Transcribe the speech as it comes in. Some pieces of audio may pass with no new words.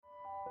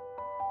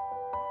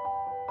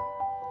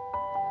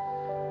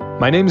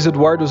My name is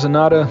Eduardo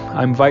Zanata.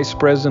 I'm Vice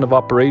President of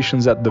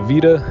Operations at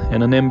DaVita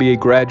and an MBA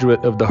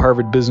graduate of the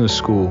Harvard Business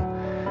School.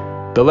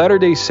 The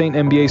Latter-day Saint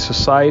MBA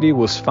Society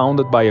was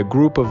founded by a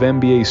group of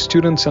MBA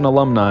students and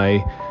alumni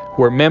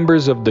who are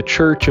members of the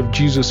Church of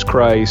Jesus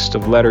Christ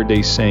of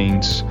Latter-day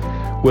Saints,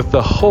 with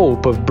the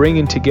hope of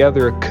bringing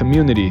together a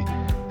community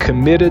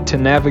committed to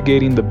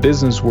navigating the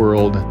business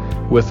world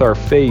with our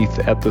faith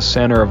at the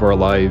center of our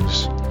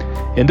lives.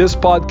 In this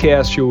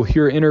podcast, you will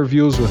hear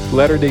interviews with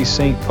Latter-day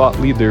Saint thought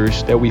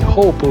leaders that we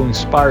hope will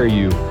inspire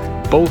you,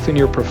 both in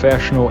your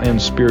professional and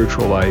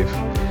spiritual life.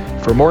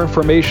 For more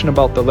information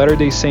about the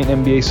Latter-day Saint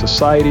MBA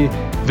Society,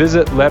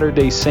 visit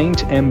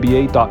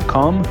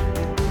latterdaysaintmba.com.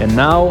 And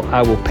now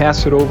I will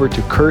pass it over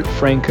to Kurt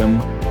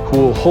Frankum, who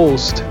will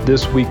host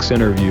this week's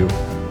interview.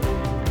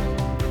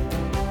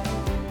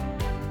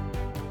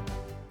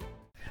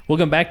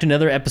 Welcome back to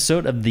another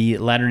episode of the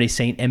Latter-day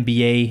Saint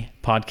MBA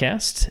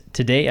podcast.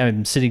 Today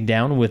I'm sitting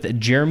down with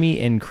Jeremy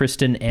and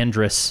Kristen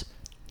Andrus.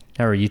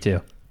 How are you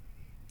two?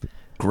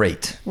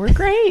 Great. We're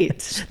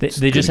great.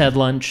 They just had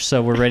lunch,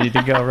 so we're ready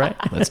to go, right?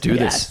 Let's do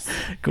this.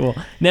 Cool.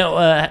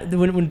 Now,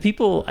 when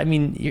people, I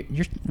mean,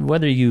 you're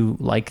whether you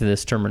like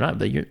this term or not,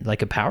 but you're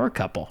like a power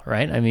couple,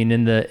 right? I mean,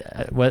 in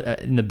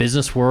the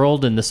business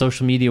world and the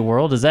social media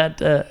world, is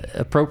that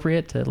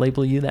appropriate to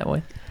label you that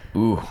way?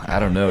 Ooh, I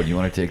don't know. Do you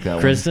want to take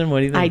that Kristen, what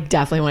do you think? I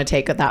definitely want to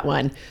take that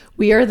one.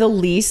 We are the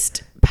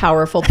least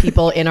powerful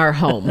people in our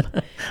home.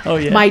 Oh,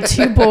 yeah. My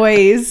two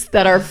boys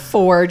that are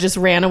 4 just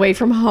ran away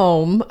from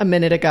home a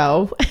minute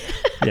ago.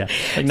 Yeah,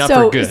 like not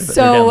for good. But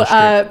they're down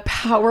the street.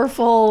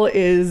 Powerful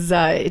is,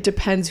 it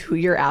depends who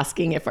you're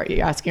asking. If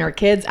you're asking our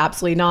kids,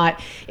 absolutely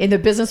not. In the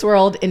business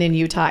world and in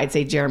Utah, I'd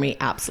say Jeremy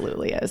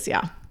absolutely is,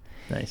 yeah.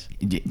 Nice.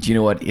 Do you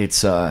know what?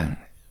 It's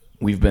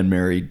we've been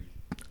married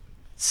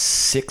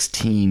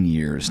 16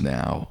 years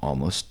now,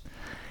 almost.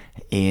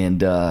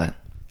 And, I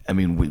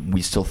mean,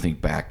 we still think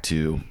back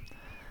to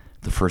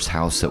the first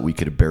house that we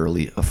could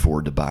barely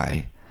afford to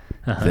buy,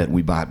 that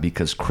we bought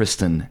because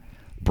Kristen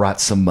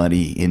brought some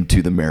money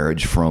into the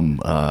marriage from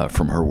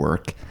her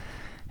work.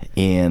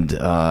 And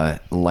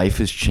life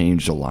has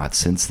changed a lot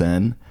since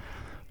then.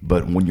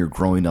 But when you're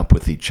growing up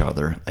with each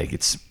other, like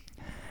it's...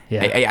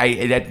 Yeah.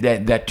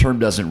 That term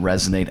doesn't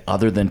resonate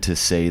other than to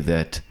say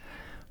that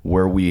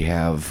where we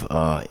have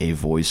a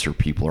voice or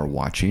people are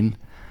watching,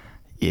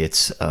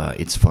 it's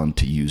fun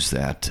to use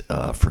that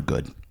for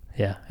good.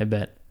 Yeah, I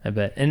bet.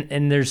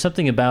 And there's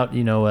something about,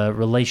 a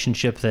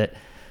relationship that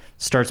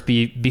starts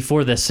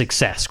before the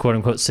success, quote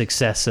unquote,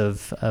 success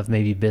of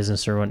maybe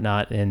business or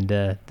whatnot, and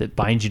that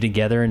binds you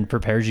together and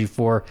prepares you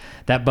for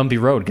that bumpy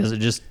road, because it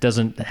just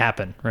doesn't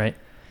happen, right?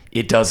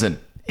 It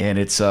doesn't. And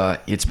it's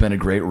been a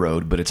great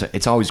road, but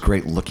it's always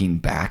great looking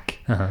back,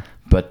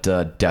 but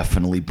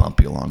definitely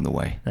bumpy along the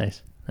way.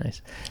 Nice.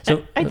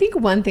 So I think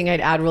one thing I'd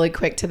add really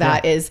quick to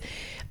that is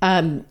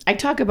I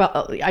talk a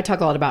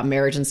lot about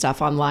marriage and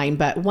stuff online,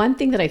 but one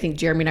thing that I think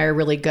Jeremy and I are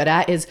really good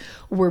at is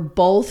we're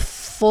both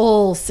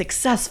full,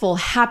 successful,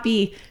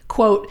 happy,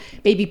 quote,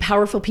 maybe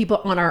powerful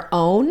people on our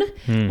own.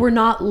 We're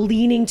not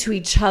leaning to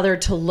each other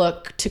to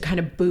look to kind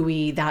of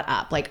buoy that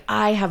up. Like,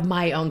 I have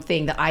my own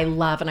thing that I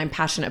love and I'm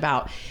passionate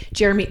about.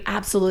 Jeremy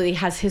absolutely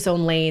has his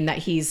own lane that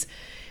he's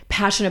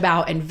passionate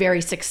about and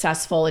very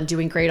successful and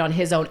doing great on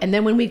his own. And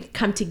then when we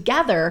come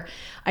together,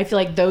 I feel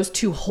like those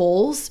two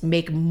wholes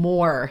make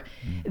more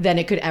than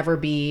it could ever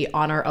be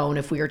on our own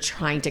if we were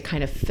trying to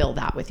kind of fill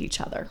that with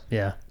each other.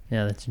 Yeah,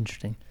 that's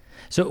interesting.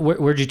 So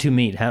where'd you two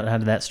meet? How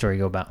did that story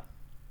go about?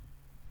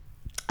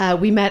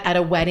 We met at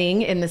a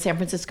wedding in the San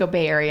Francisco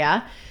Bay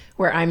Area,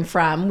 where I'm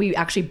from. We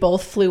actually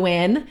both flew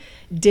in,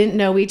 didn't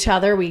know each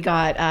other. We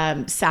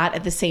got sat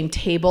at the same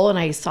table, and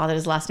I saw that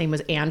his last name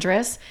was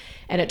Andrus.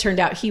 And it turned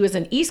out he was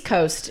an East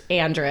Coast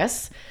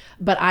Andrus,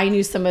 but I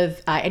knew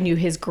I knew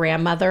his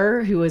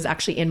grandmother, who was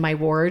actually in my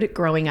ward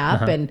growing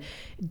up, and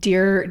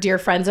dear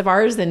friends of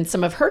ours, and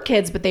some of her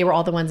kids, but they were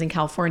all the ones in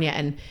California.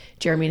 And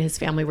Jeremy and his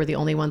family were the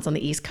only ones on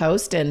the East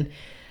Coast, and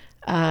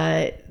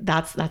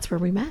that's where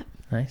we met.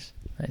 Nice.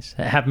 It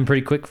happened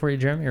pretty quick for you,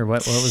 Jeremy, or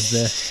what was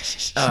the?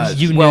 Should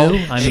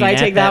I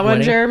take that one,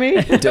 wedding?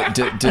 Jeremy?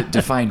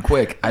 Define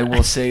quick. I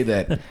will say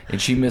that,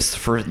 and she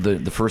missed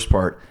the first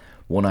part.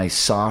 When I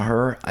saw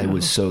her, I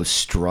was so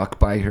struck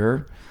by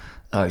her.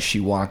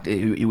 She walked,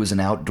 it was an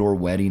outdoor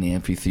wedding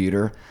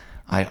amphitheater.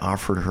 I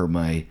offered her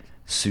my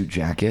suit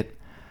jacket,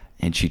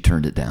 and she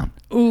turned it down.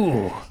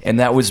 Ooh. And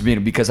that was me,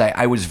 because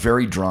I was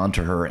very drawn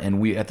to her.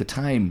 And at the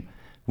time,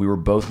 we were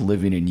both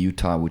living in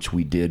Utah, which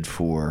we did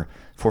for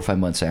 4 or 5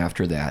 months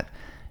after that.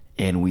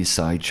 And we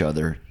saw each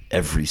other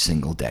every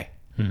single day.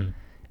 Mm-hmm.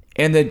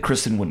 And then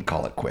Kristen wouldn't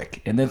call it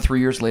quick. And then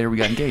 3 years later, we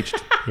got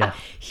engaged. Yeah.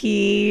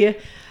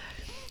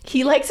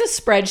 He likes a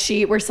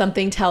spreadsheet where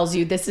something tells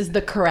you this is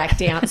the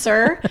correct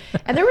answer.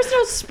 And there was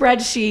no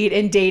spreadsheet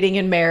in dating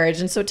and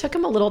marriage. And so it took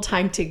him a little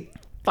time to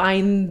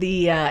find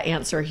the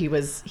answer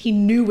he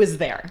knew was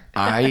there.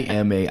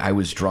 I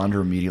was drawn to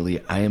her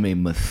immediately. I am a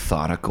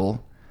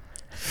methodical,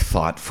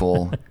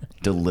 thoughtful,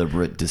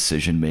 deliberate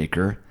decision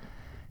maker.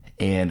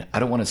 And I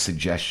don't want to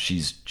suggest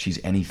she's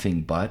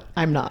anything but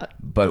I'm not.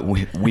 but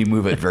we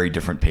move at very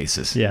different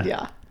paces. Yeah.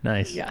 Yeah.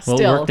 Nice. Yeah, Well, it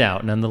still. worked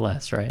out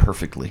nonetheless, right?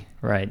 Perfectly.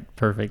 Right.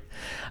 Perfect.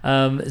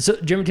 So,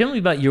 Jeremy, tell me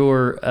about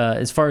your,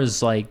 as far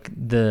as like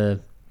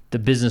the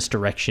business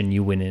direction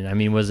you went in. I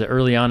mean, was it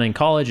early on in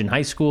college and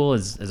high school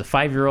as a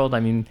 5-year-old?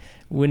 I mean,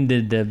 when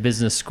did the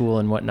business school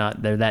and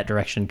whatnot, that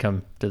direction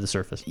come to the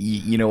surface?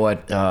 You know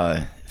what?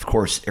 Of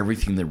course,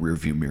 everything in the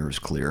rearview mirror is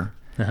clear.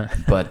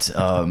 But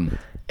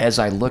as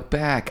I look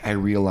back, I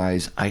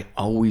realize I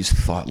always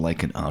thought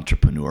like an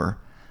entrepreneur.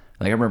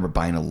 Like I remember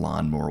buying a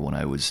lawnmower when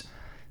I was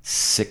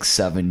 6,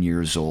 7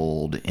 years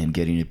old and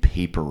getting a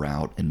paper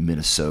route in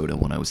Minnesota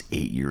when I was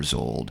 8 years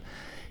old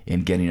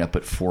and getting up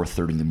at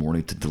 4:30 in the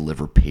morning to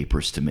deliver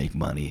papers to make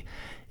money.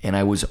 And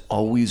I was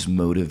always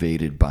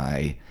motivated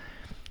by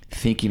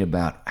thinking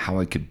about how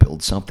I could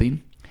build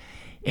something.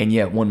 And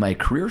yet when my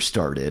career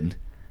started,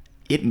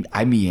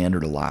 I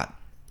meandered a lot.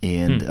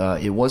 And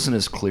it wasn't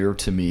as clear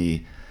to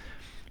me.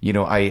 You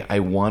know, I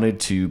wanted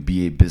to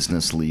be a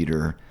business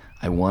leader.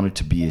 I wanted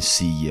to be a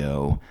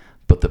CEO,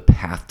 but the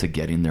path to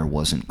getting there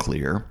wasn't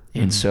clear.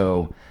 And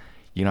so,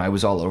 you know, I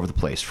was all over the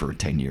place for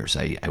 10 years.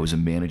 I was a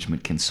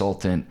management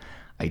consultant.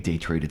 I day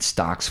traded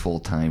stocks full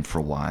time for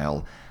a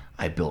while.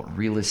 I built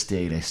real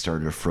estate. I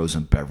started a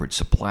frozen beverage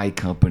supply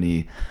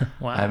company.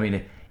 Wow. I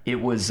mean, it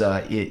was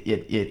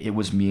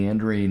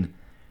meandering,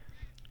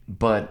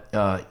 but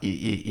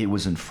it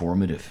was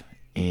informative.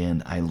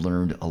 And I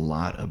learned a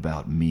lot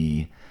about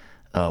me,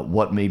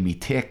 what made me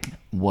tick,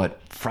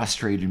 what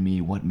frustrated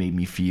me, what made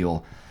me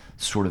feel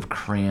sort of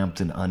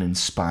cramped and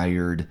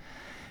uninspired.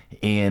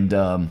 And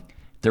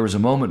there was a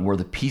moment where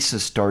the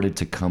pieces started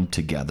to come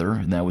together,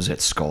 and that was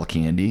at Skull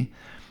Candy.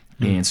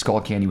 And Skull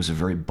Candy was a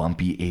very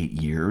bumpy 8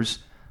 years,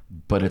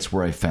 but it's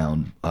where I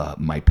found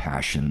my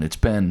passion. And it's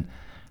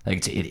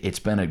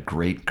been a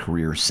great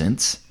career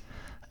since,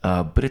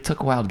 but it took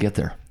a while to get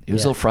there. It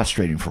was a little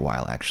frustrating for a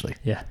while, actually.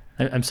 Yeah.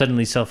 I'm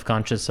suddenly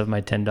self-conscious of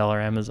my $10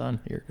 Amazon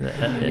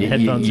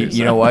headphones.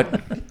 You know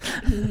what?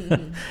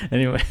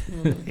 Anyway.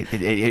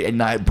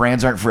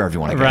 Brands aren't for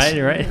everyone, I guess.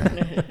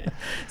 Right.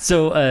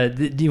 So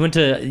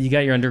you got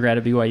your undergrad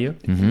at BYU?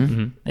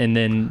 Mm-hmm. And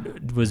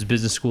then was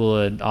business school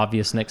an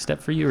obvious next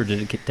step for you, or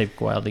did it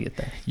take a while to get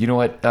there? You know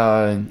what?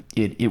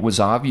 It was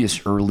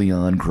obvious early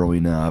on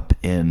growing up.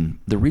 And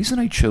the reason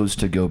I chose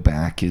to go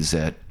back is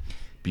that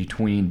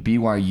between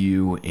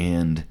BYU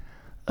and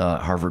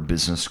Harvard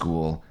Business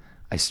School,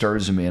 I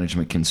started as a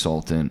management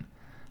consultant.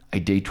 I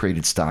day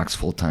traded stocks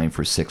full time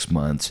for 6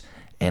 months,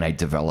 and I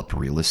developed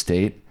real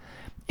estate.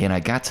 And I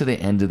got to the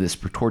end of this,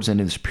 towards the end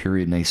of this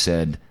period, and I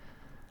said,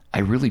 I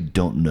really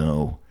don't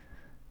know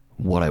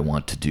what I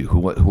want to do,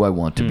 who I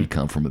want to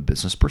become from a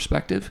business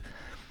perspective.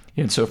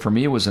 And so for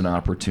me, it was an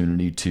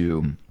opportunity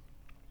to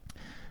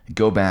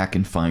go back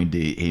and find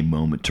a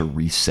moment to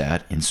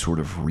reset and sort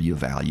of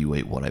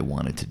reevaluate what I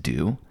wanted to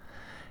do.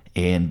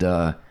 And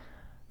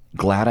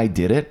glad I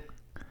did it.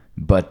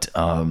 But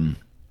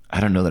I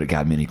don't know that it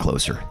got me any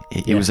closer.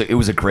 It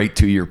was a great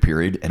 2-year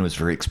period, and it was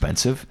very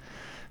expensive.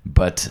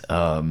 But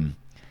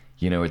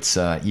you know, it's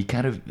you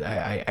kind of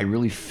I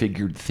really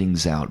figured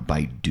things out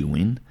by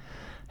doing,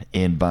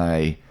 and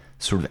by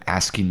sort of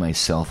asking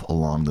myself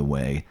along the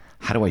way,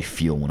 how do I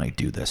feel when I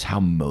do this? How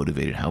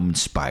motivated, how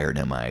inspired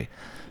am I?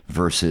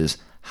 Versus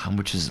how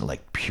much is it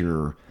like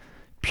pure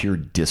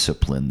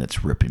discipline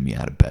that's ripping me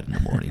out of bed in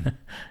the morning.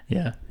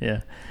 Yeah.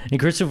 And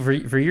Christopher,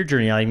 for your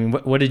journey, I mean,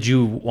 what did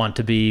you want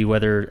to be,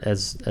 whether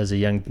as a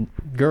young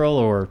girl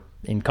or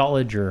in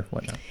college or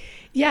whatnot?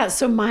 Yeah,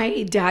 so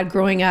my dad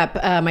growing up,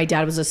 my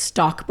dad was a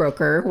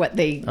stockbroker, what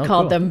they called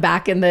cool. them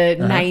back in the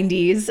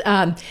 90s.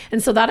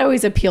 And so that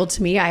always appealed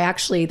to me.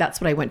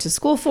 That's what I went to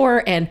school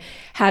for and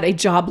had a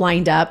job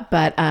lined up,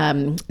 but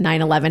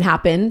 9/11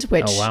 happened,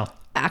 which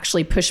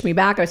actually pushed me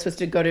back. I was supposed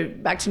to go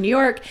back to New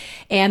York,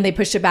 and they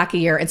pushed it back a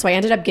year. And so I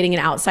ended up getting an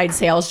outside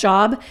sales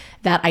job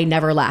that I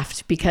never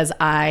left because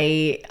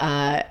I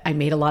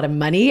made a lot of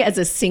money as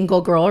a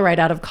single girl right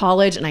out of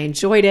college, and I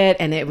enjoyed it.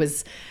 And it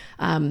was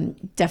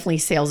definitely,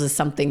 sales is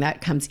something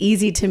that comes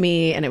easy to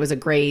me, and it was a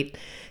great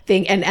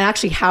thing. And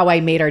actually how I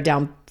made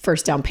our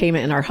first down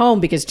payment in our home,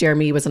 because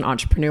Jeremy was an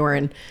entrepreneur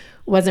and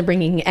wasn't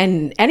bringing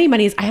in any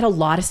money. I had a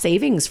lot of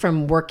savings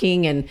from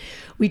working, and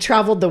we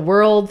traveled the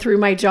world through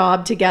my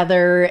job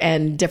together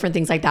and different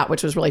things like that,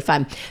 which was really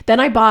fun. Then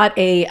I bought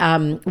a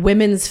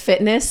women's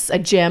fitness, a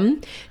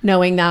gym,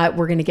 knowing that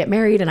we're going to get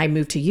married, and I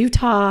moved to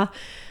Utah,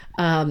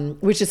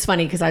 which is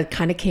funny because I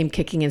kind of came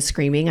kicking and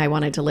screaming. I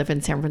wanted to live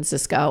in San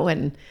Francisco,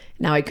 and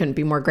now I couldn't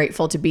be more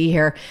grateful to be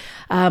here.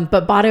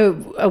 But bought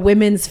a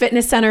women's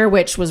fitness center,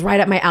 which was right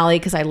up my alley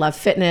because I love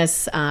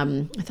fitness. I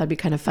thought it'd be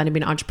kind of fun to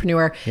be an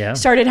entrepreneur. Yeah.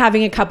 Started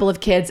having a couple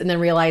of kids, and then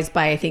realized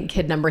by, I think,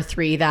 kid number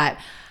 3 that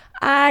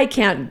I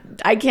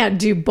can't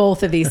do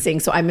both of these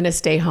things. So I'm going to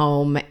stay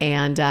home,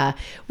 and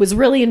was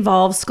really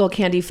involved. Skull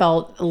Candy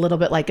felt a little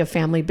bit like a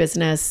family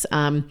business.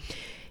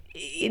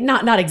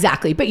 Not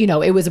exactly, but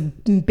it was a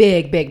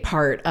big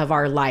part of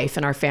our life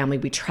and our family.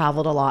 We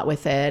traveled a lot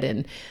with it,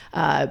 and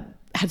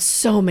had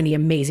so many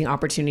amazing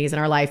opportunities in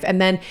our life.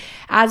 And then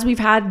as we've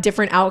had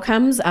different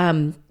outcomes,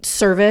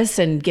 service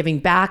and giving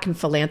back and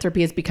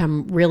philanthropy has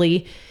become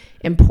really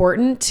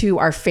important to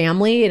our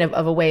family and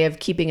of a way of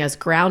keeping us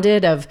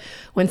grounded. Of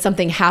when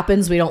something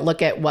happens, we don't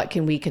look at what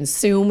can we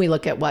consume, we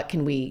look at what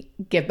can we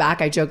give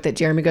back. I joke that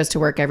Jeremy goes to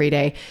work every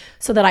day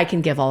so that I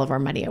can give all of our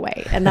money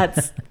away. And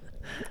that's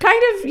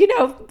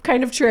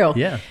kind of true.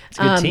 Yeah. It's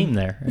a good team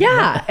there.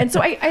 Yeah. And so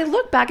I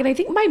look back and I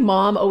think my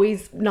mom,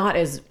 always not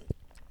as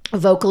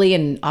vocally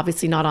and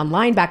obviously not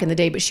online back in the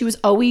day, but she was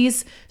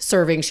always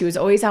serving. She was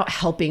always out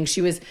helping.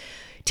 She was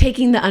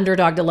taking the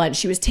underdog to lunch.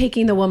 She was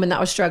taking the woman that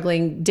was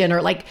struggling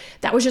dinner. Like,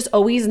 that was just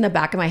always in the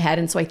back of my head.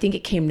 And so I think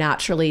it came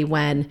naturally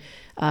when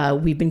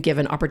we've been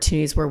given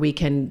opportunities where we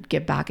can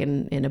give back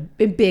in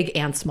big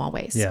and small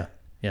ways. Yeah.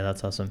 Yeah,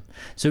 that's awesome.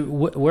 So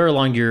where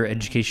along your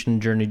education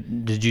journey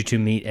did you two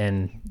meet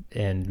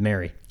and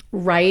marry?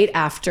 Right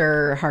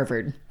after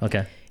Harvard.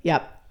 Okay.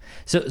 Yep.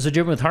 So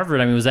Jeremy, with Harvard,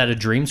 I mean, was that a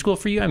dream school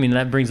for you? I mean,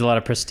 that brings a lot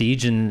of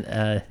prestige, and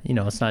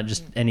it's not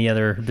just any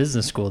other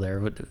business school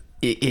there.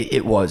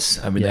 It was.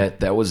 I mean,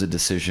 that was a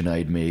decision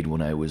I'd made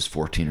when I was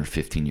 14 or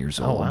 15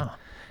 years old. Oh, wow.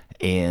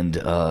 And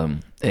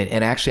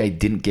actually, I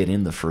didn't get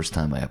in the first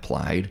time I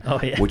applied,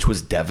 which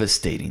was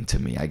devastating to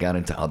me. I got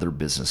into other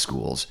business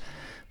schools,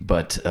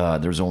 but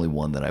there was only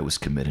one that I was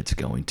committed to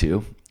going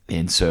to,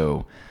 and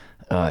so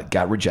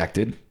got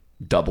rejected,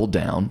 doubled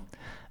down,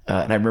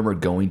 and I remember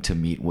going to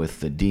meet with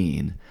the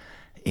dean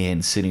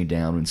and sitting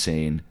down and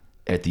saying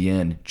at the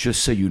end,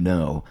 just so you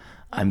know,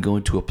 I'm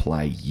going to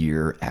apply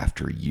year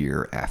after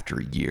year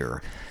after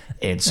year.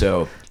 And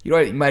so, you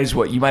might as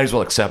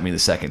well accept me the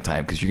second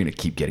time, because you're going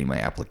to keep getting my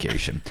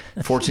application.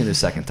 Fortunately, the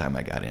second time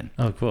I got in.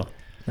 Oh, cool.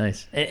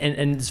 Nice.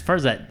 And as far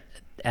as that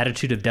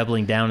attitude of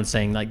doubling down and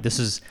saying, like, this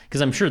is, because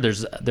I'm sure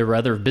there were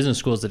other business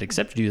schools that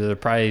accepted you that are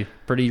probably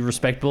pretty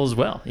respectable as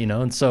well,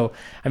 And so,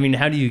 I mean,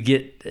 how do you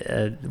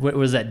get, what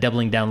does that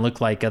doubling down look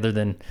like, other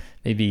than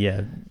maybe,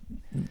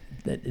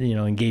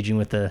 engaging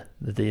with the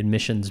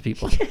admissions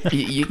people?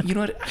 you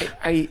know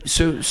what?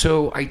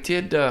 So I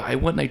did. I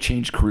went and I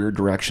changed career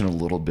direction a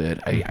little bit.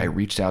 I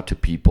reached out to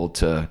people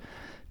to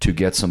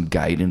get some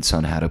guidance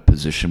on how to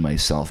position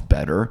myself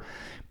better.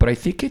 But I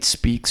think it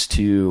speaks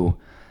to,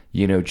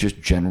 just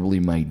generally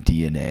my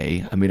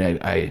DNA. I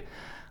mean,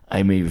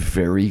 I'm a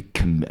very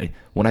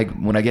when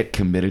I get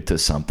committed to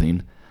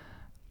something,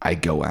 I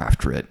go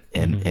after it,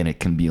 and it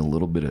can be a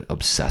little bit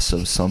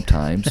obsessive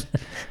sometimes.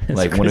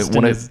 Like when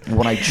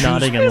I choose,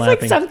 nodding and it's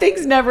laughing. like some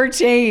things never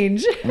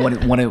change.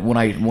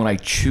 when I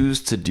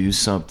choose to do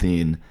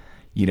something,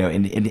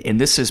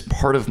 and this is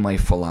part of my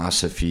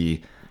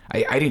philosophy.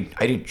 I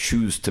didn't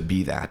choose to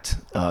be that.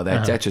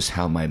 That's just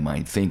how my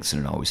mind thinks,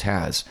 and it always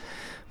has.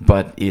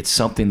 But it's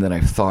something that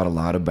I've thought a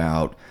lot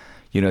about.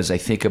 As I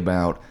think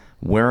about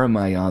where am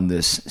I on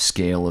this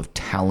scale of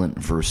talent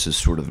versus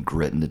sort of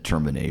grit and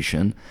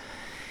determination.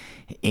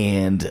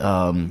 And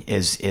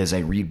as I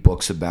read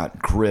books about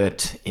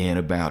grit and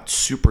about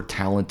super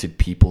talented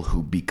people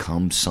who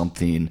become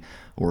something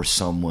or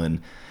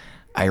someone,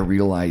 I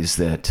realize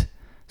that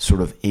sort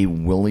of a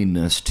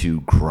willingness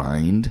to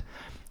grind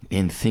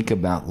and think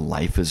about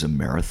life as a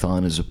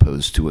marathon as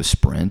opposed to a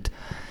sprint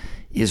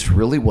is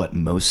really what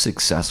most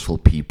successful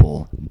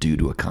people do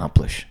to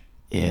accomplish.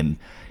 And,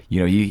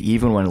 you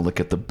even want to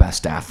look at the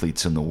best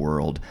athletes in the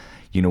world,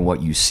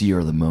 what you see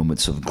are the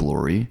moments of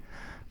glory.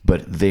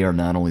 But they are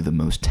not only the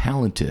most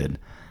talented,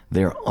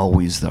 they're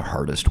always the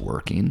hardest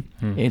working.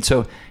 And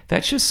so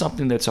that's just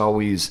something that's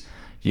always,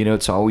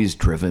 it's always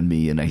driven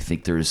me. And I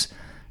think there's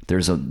a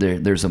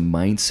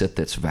mindset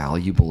that's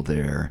valuable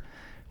there,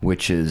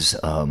 which is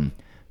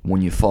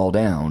when you fall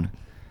down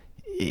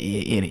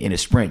in a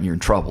sprint, you're in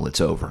trouble.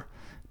 It's over.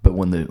 But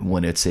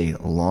when it's a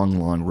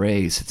long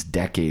race, it's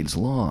decades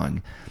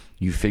long,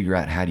 you figure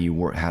out how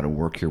to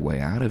work your way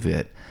out of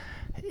it.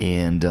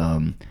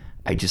 And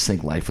I just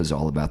think life is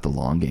all about the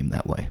long game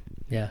that way.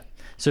 Yeah.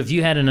 So if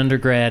you had an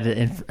undergrad,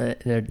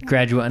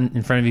 graduate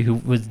in front of you who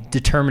was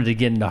determined to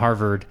get into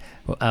Harvard,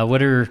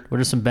 what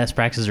are some best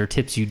practices or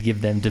tips you'd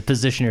give them to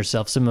position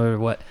yourself similar to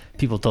what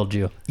people told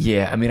you?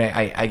 Yeah. I mean,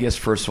 I guess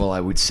first of all,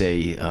 I would say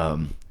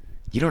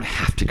you don't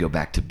have to go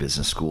back to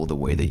business school the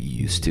way that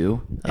you used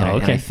to. And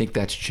I think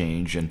that's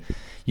changed. And,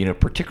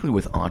 particularly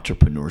with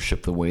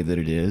entrepreneurship the way that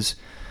it is,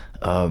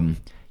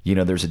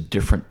 there's a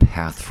different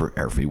path for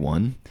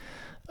everyone.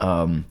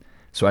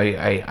 So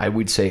I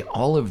would say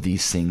all of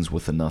these things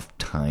with enough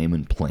time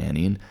and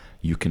planning,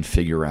 you can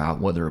figure out,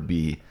 whether it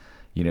be,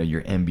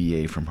 your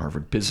MBA from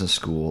Harvard Business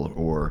School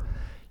or,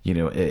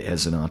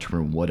 as an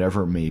entrepreneur,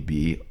 whatever it may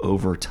be,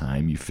 over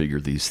time you figure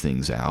these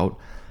things out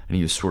and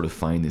you sort of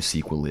find this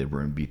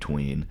equilibrium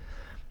between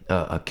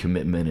a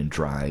commitment and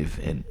drive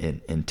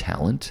and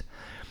talent.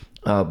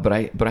 But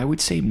I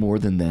would say more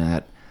than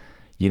that,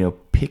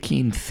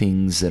 picking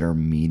things that are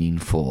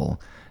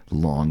meaningful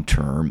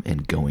long-term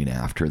and going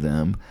after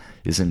them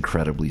is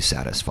incredibly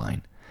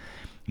satisfying.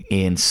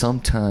 And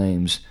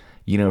sometimes,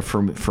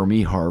 for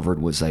me,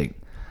 Harvard was like,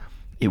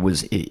 it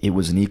was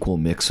an equal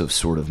mix of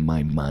sort of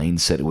my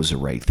mindset, it was the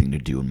right thing to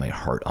do, and my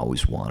heart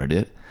always wanted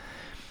it.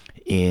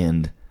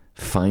 and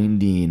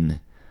finding,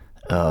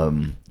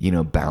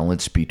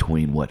 balance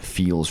between what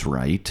feels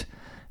right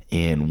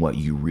and what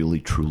you really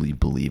truly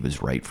believe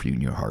is right for you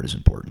in your heart is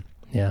important.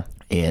 Yeah.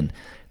 And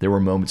there were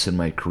moments in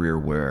my career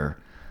where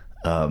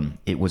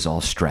it was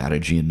all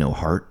strategy and no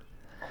heart.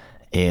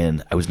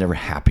 And I was never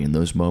happy in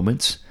those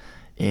moments.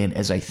 And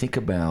as I think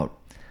about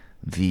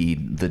the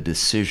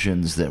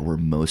decisions that were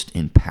most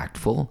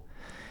impactful,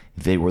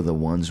 they were the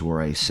ones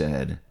where I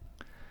said,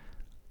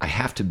 I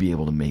have to be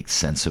able to make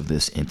sense of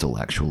this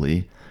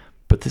intellectually,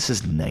 but this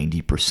is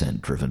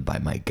 90% driven by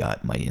my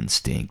gut, my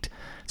instinct.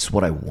 It's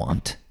what I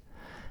want.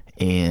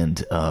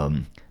 And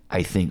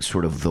I think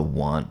sort of the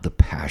want, the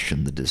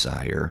passion, the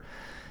desire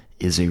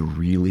is a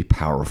really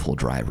powerful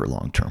driver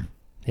long term.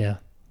 Yeah.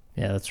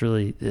 Yeah, that's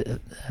really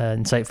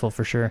insightful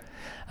for sure.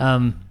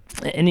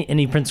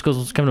 Any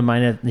principles come to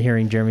mind at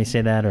hearing Jeremy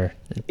say that? Or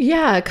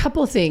Yeah, a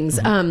couple things.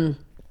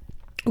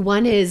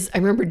 One is, I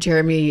remember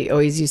Jeremy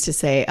always used to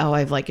say, oh, I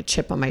have like a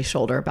chip on my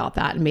shoulder about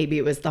that. And maybe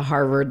it was the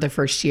Harvard the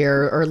first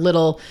year or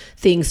little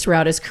things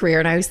throughout his career.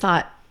 And I always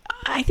thought,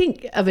 I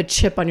think of a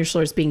chip on your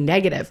shoulder as being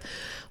negative.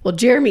 Well,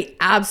 Jeremy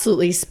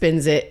absolutely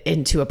spins it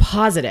into a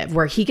positive,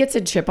 where he gets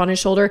a chip on his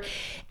shoulder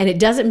and it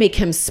doesn't make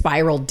him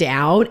spiral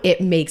down. It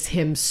makes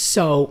him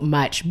so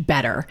much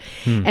better.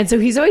 And so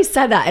he's always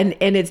said that.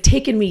 And it's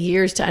taken me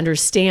years to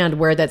understand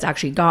where that's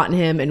actually gotten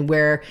him, and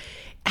where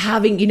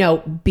having,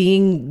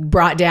 being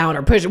brought down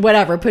or push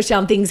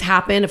down, things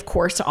happen, of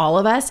course, to all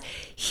of us.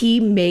 He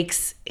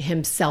makes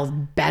himself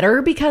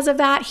better because of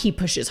that. He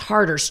pushes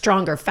harder,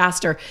 stronger,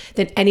 faster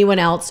than anyone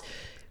else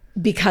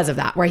because of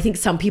that, where I think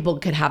some people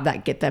could have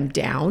that get them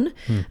down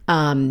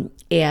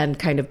and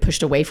kind of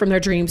pushed away from their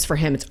dreams. For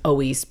him, it's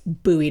always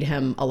buoyed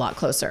him a lot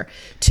closer.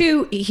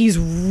 2, he's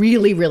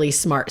really, really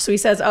smart. So he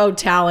says, oh,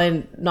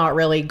 talent, not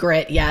really.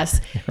 Grit,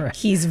 yes. Right.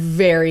 He's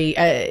very,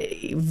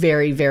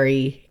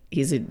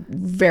 he's a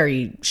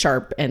very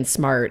sharp and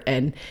smart,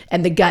 and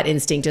the gut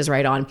instinct is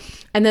right on.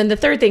 And then the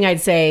third thing I'd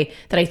say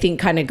that I think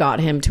kind of got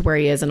him to where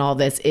he is in all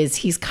this is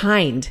he's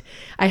kind.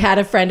 I had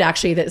a friend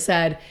actually that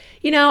said,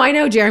 I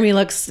know Jeremy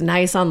looks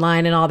nice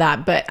online and all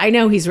that, but I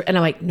know and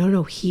I'm like,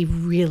 no, he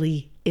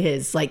really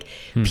is. Like,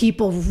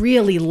 people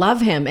really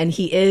love him, and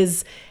he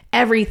is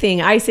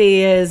everything I say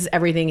he is,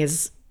 everything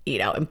is,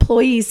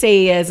 employees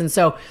say he is. And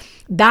so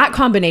that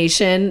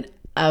combination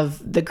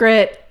of the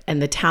grit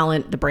and the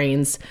talent, the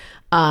brains,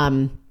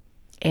 and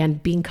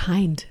being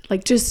kind,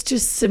 like just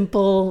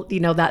simple,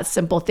 that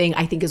simple thing,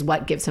 I think is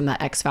what gives him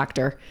that X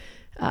factor,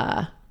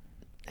 and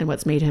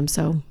what's made him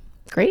so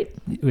great.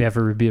 We have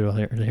a rebuttal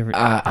here.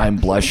 I'm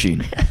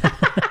blushing.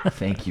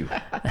 Thank you.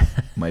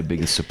 My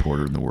biggest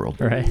supporter in the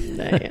world. Right.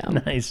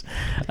 Nice.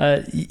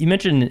 You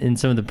mentioned in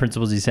some of the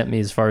principles you sent me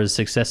as far as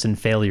success and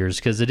failures,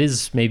 because it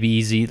is maybe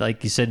easy,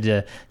 like you said,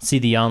 to see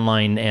the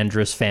online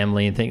Andrus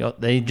family and think, oh,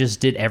 they just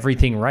did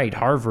everything right.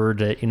 Harvard,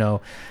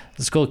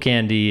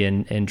 Skullcandy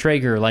and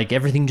Traeger, like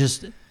everything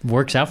just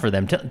works out for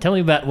them. Tell me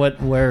about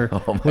where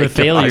the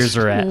failures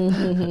are at.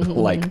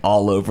 Like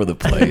all over the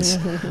place.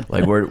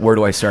 Like where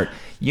do I start?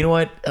 You know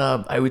what?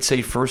 I would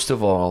say, first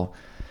of all,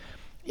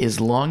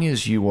 as long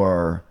as you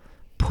are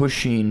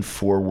pushing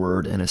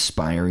forward and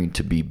aspiring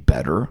to be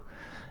better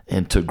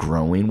and to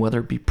growing, whether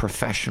it be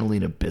professionally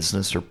in a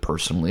business or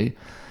personally,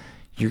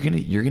 you're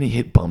gonna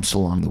hit bumps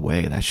along the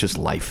way. That's just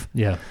life.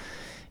 Yeah.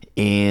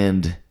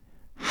 And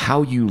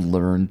how you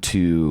learn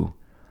to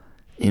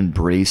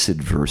embrace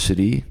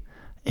adversity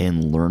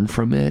and learn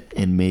from it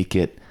and make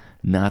it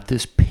not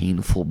this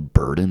painful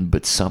burden,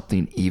 but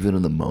something even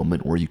in the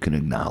moment where you can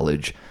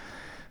acknowledge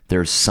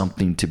there's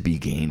something to be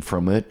gained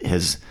from it,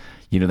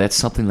 that's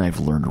something that I've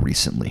learned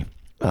recently.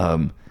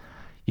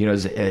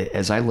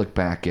 As I look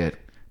back at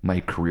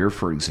my career,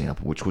 for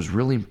example, which was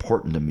really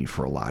important to me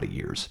for a lot of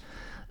years.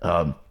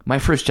 My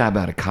first job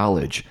out of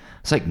college,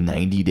 it's like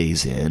 90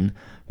 days in,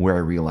 where I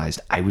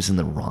realized I was in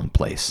the wrong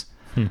place.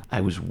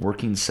 I was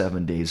working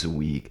 7 days a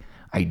week.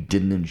 I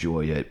didn't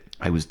enjoy it.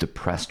 I was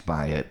depressed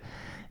by it.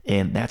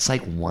 And that's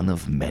like one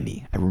of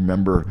many. I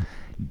remember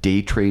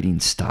day trading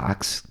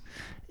stocks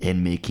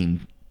and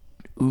making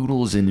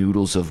oodles and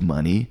oodles of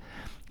money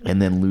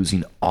and then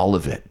losing all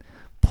of it,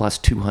 plus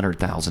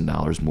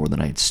 $200,000 more than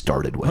I had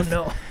started with.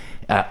 Oh,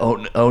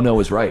 no. Oh no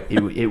is right.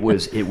 It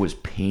was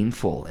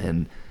painful.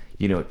 And,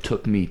 it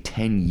took me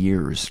 10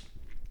 years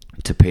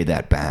to pay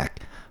that back,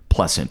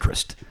 plus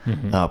interest,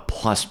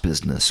 plus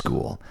business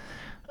school.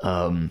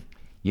 I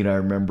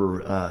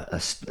remember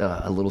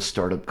a little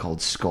startup called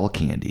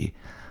Skullcandy,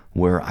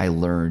 where I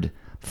learned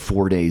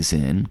 4 days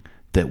in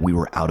that we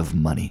were out of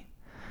money.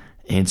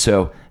 And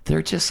so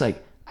they're just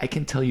like, I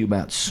can tell you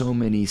about so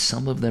many.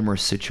 Some of them are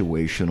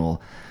situational.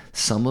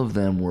 Some of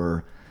them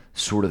were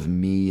sort of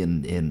me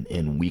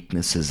and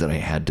weaknesses that I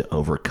had to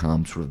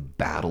overcome, sort of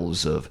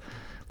battles of,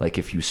 like,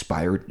 if you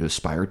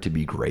aspire to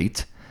be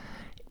great,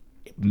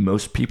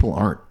 most people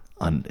aren't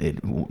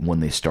when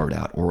they start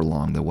out or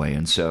along the way.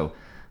 And so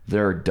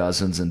there are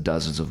dozens and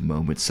dozens of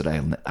moments that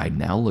I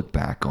now look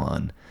back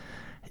on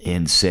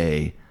and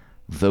say,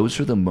 those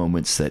are the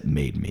moments that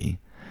made me.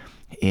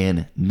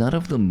 And none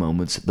of the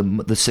moments,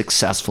 the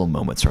successful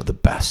moments are the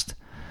best.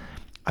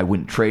 I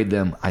wouldn't trade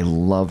them. I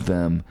love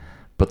them,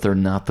 but they're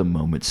not the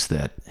moments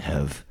that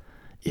have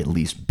at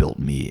least built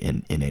me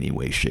in any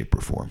way, shape,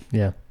 or form.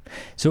 Yeah.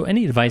 So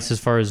any advice as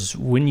far as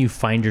when you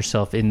find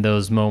yourself in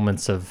those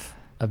moments of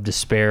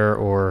despair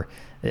or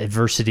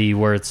adversity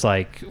where it's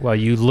like, well,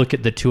 you look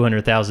at the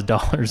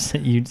 $200,000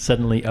 that you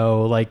suddenly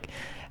owe, like,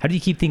 how do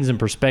you keep things in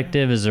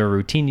perspective? Is there a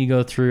routine you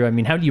go through? I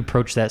mean, how do you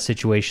approach that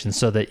situation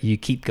so that you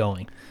keep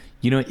going?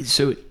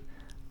 So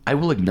I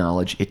will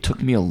acknowledge it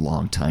took me a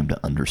long time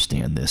to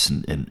understand this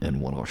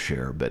and what I'll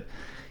share, but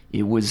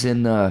it was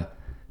in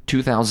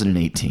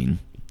 2018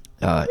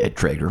 at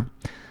Traeger.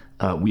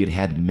 We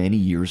had many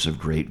years of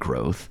great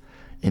growth,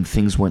 and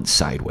things went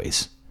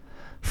sideways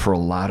for a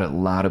lot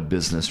of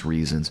business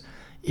reasons.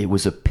 It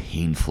was a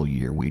painful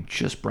year. We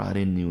just brought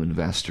in new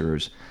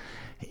investors,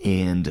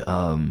 and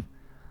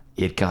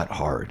it got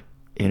hard.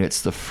 And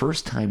it's the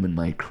first time in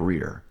my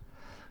career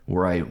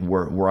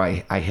where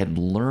I had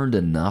learned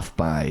enough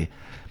by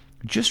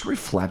just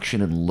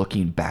reflection and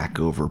looking back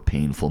over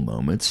painful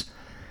moments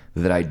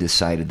that I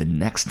decided the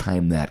next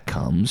time that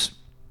comes,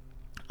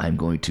 I'm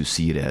going to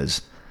see it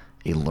as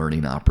a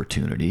learning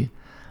opportunity.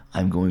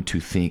 I'm going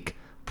to think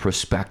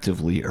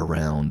prospectively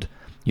around,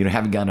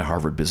 having gone to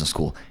Harvard Business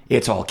School,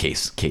 it's all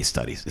case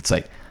studies. It's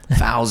like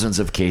thousands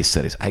of case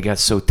studies. I got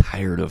so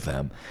tired of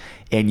them.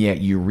 And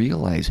yet you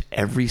realize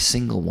every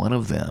single one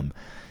of them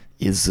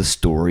is the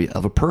story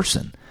of a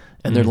person.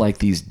 And they're like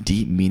these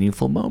deep,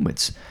 meaningful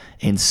moments.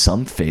 And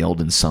some failed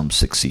and some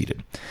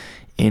succeeded.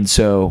 And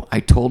so I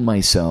told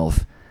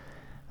myself,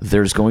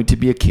 there's going to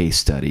be a case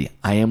study.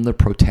 I am the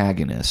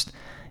protagonist,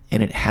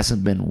 and it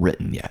hasn't been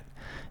written yet.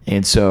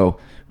 And so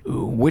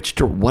what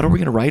are we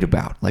going to write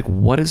about? Like,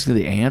 what is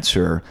the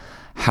answer?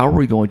 How are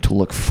we going to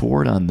look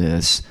forward on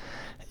this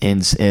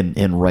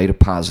and write a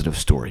positive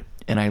story?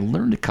 And I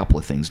learned a couple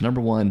of things.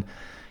 Number one,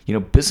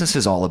 business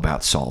is all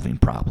about solving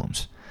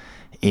problems.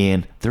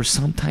 And they're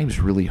sometimes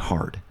really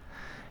hard.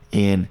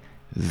 And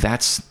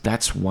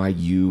that's why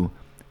you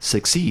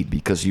succeed,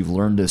 because you've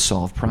learned to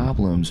solve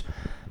problems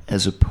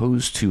as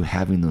opposed to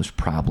having those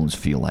problems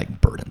feel like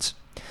burdens.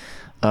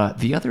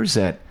 The other is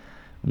that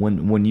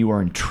when you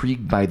are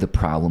intrigued by the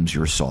problems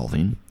you're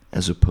solving,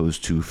 as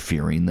opposed to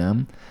fearing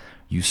them,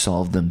 you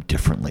solve them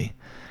differently.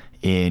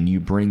 And you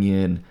bring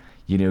in,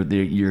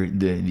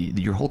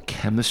 your whole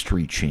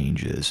chemistry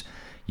changes.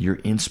 Your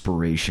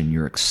inspiration,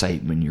 your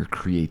excitement, your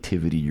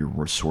creativity, your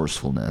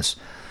resourcefulness,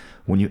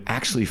 when you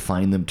actually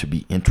find them to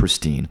be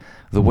interesting,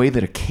 the way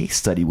that a case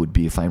study would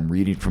be if I'm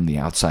reading from the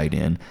outside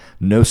in,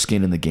 no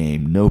skin in the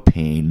game, no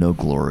pain, no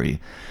glory.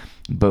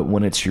 But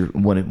when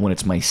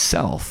it's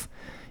myself,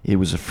 it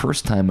was the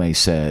first time I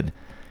said,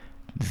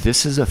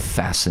 this is a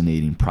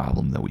fascinating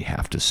problem that we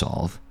have to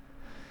solve.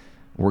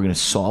 We're going to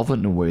solve it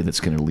in a way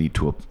that's going to lead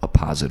to a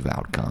positive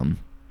outcome.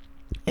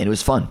 And it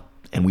was fun,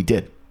 and we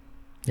did.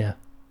 Yeah.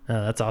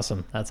 Oh, that's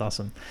awesome. That's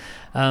awesome.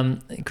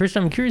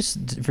 Christian, I'm curious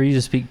for you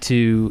to speak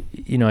to,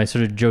 I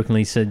sort of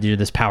jokingly said you're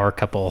this power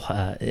couple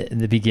in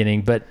the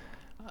beginning, but,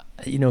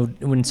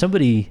 when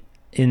somebody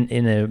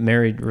in a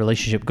married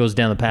relationship goes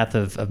down the path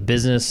of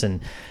business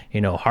and,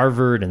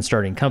 Harvard and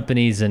starting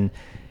companies, and,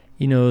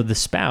 the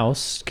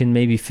spouse can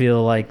maybe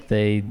feel like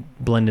they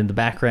blend in the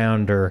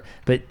background,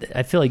 but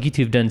I feel like you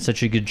two have done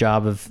such a good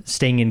job of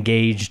staying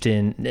engaged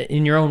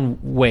in your own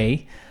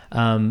way.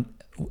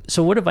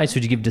 So what advice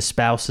would you give to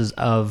spouses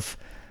of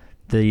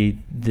the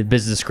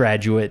business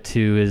graduate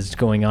who is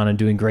going on and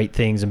doing great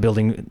things and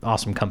building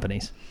awesome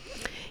companies?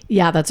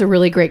 Yeah, that's a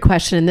really great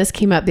question. And this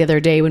came up the other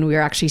day when we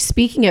were actually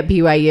speaking at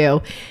BYU.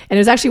 And it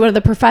was actually one of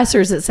the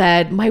professors that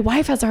said, my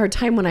wife has a hard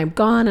time when I'm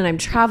gone and I'm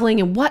traveling,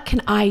 and what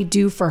can I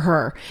do for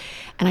her?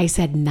 And I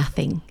said,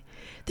 nothing.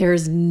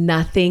 There's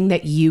nothing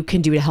that you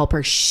can do to help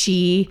her.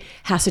 She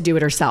has to do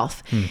it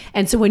herself.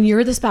 And so when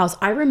you're the spouse,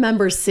 I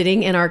remember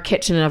sitting in our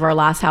kitchen of our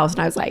last house,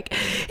 and I was like,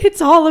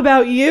 it's all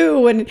about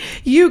you, and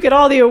you get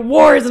all the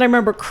awards. And I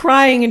remember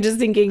crying and just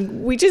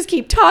thinking, we just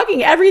keep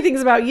talking.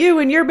 Everything's about you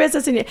and your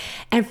business.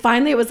 And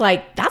finally it was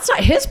like, that's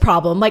not his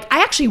problem. Like,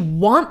 I actually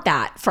want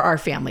that for our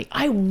family.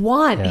 I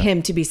want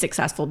him to be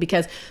successful,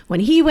 because when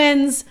he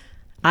wins,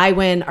 I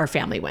win, our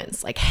family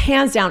wins. Like,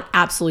 hands down,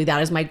 absolutely.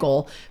 That is my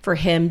goal, for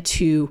him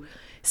to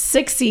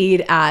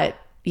succeed at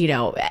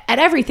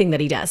everything that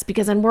he does,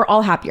 because then we're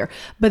all happier.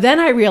 But then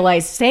I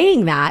realized,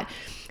 saying that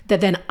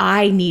then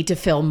I need to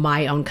fill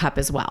my own cup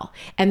as well.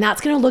 And that's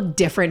going to look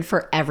different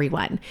for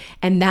everyone.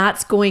 And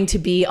that's going to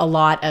be a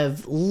lot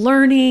of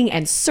learning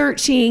and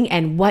searching,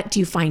 and what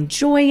do you find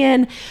joy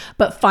in?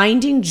 But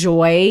finding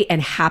joy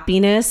and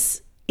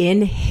happiness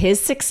in his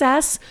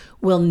success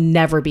will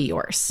never be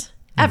yours,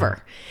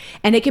 ever.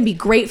 And it can be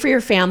great for your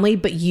family,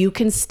 but you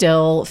can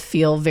still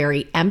feel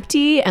very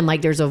empty and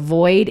like there's a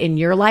void in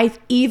your life,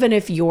 even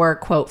if your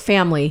quote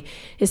family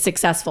is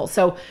successful.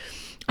 So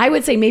I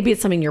would say maybe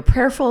it's something you're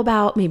prayerful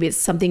about. Maybe it's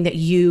something that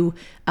you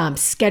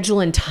schedule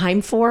in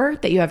time for,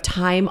 that you have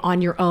time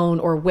on your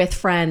own or with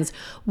friends.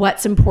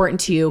 What's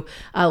important to you?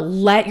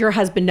 Let your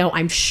husband know.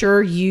 I'm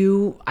sure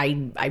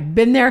I've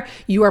been there.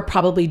 You are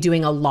probably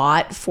doing a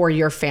lot for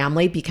your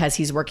family because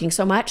he's working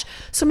so much.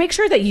 So make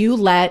sure that you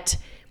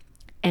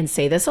and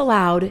say this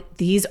aloud.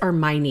 These are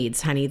my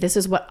needs, honey. This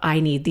is what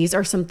I need. These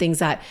are some things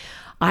that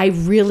I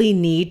really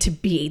need to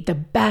be the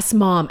best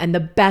mom and the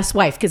best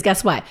wife. Because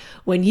guess what?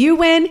 When you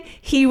win,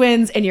 he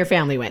wins and your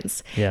family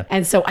wins. Yeah.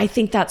 And so I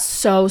think that's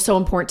so, so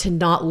important to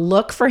not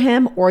look for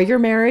him or your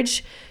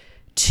marriage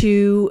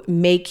to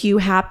make you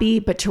happy,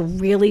 but to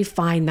really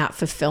find that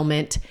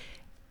fulfillment.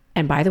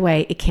 And by the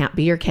way, it can't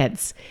be your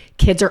kids.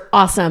 Kids are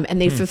awesome and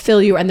they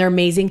fulfill you and they're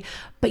amazing,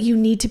 but you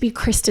need to be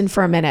Kristen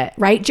for a minute,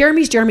 right?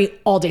 Jeremy's Jeremy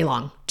all day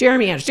long.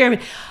 Jeremy.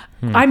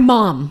 I'm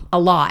mom a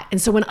lot.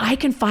 And so when I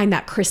can find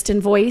that Kristen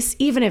voice,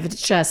 even if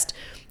it's just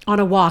on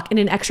a walk in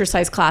an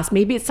exercise class,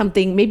 maybe it's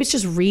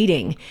just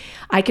reading.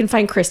 I can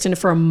find Kristen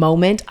for a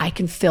moment. I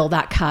can fill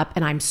that cup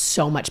and I'm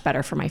so much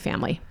better for my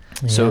family.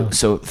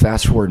 So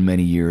fast forward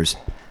many years,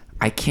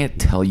 I can't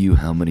tell you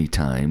how many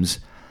times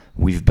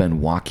we've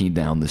been walking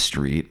down the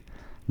street,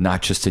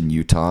 not just in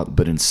Utah,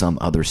 but in some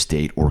other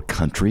state or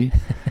country,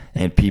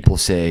 and people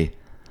say,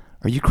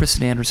 "Are you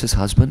Kristen Anders'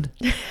 husband?"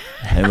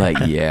 And I'm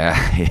like, yeah.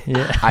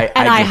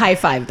 I high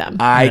five them.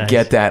 I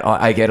get that.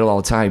 I get it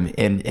all the time.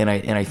 And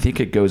I think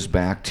it goes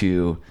back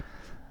to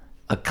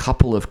a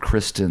couple of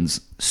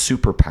Kristen's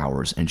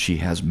superpowers, and she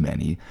has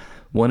many.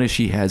 One is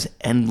she has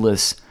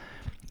endless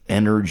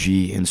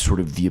energy and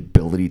sort of the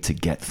ability to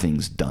get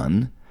things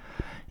done.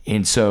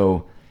 And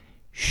so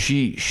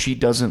she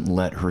doesn't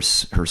let her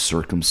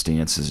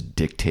circumstances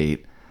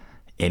dictate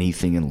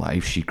anything in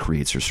life. She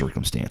creates her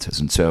circumstances.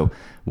 And so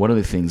one of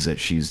the things that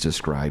she's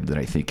described that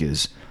I think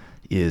is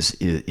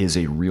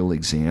a real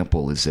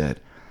example is that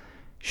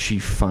she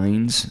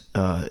finds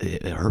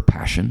her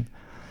passion,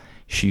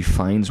 she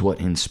finds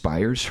what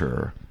inspires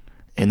her,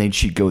 and then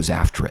she goes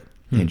after it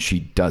and she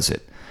does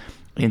it.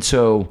 And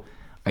so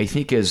I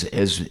think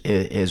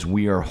as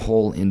we are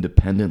whole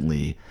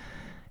independently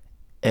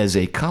as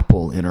a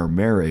couple in our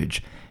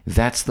marriage,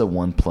 that's the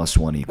 1 +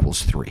 1 =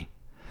 3.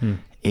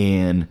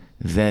 And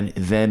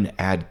then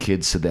add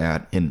kids to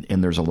that, and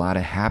there's a lot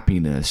of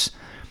happiness.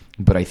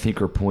 But I think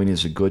her point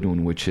is a good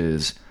one, which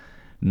is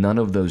none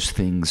of those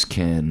things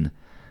can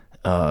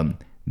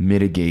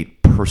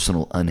mitigate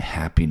personal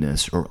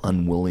unhappiness or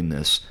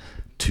unwillingness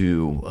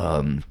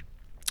to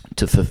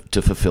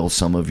fulfill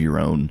some of your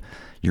own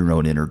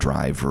inner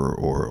drive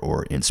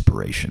or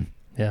inspiration.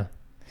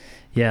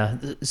 Yeah.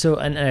 So,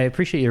 and I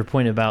appreciate your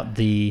point about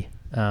the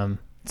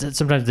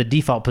sometimes the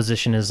default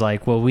position is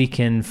like, well, we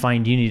can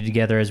find unity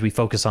together as we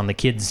focus on the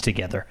kids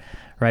together,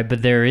 right?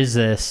 But there is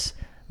this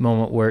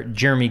moment where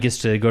Jeremy gets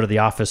to go to the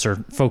office or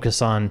focus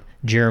on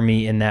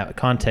Jeremy in that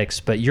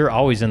context, but you're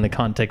always in the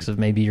context of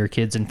maybe your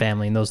kids and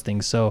family and those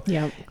things. So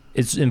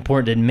it's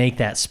important to make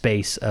that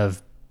space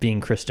of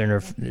being Kristen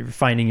or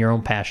finding your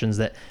own passions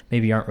that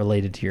maybe aren't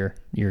related to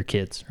your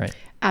kids, right?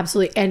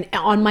 Absolutely. And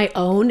on my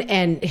own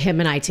and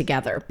him and I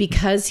together,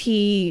 because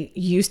he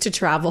used to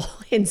travel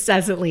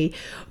incessantly,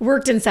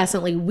 worked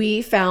incessantly,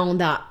 we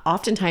found that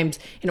oftentimes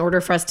in order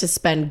for us to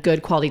spend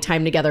good quality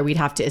time together, we'd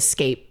have to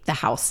escape the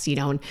house,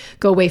 and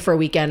go away for a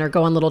weekend or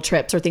go on little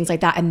trips or things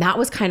like that. And that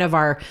was kind of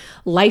our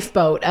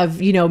lifeboat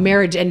of,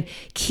 marriage and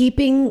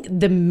keeping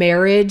the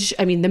marriage.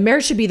 I mean, the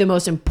marriage should be the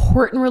most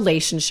important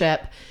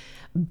relationship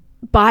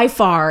by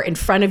far in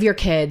front of your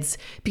kids,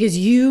 because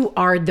you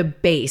are the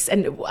base.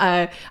 And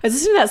I was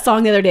listening to that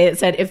song the other day that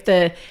said, if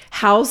the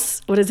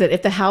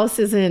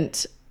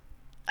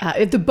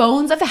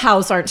bones of the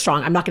house aren't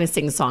strong, I'm not going to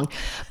sing the song,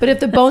 but if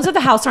the bones of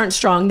the house aren't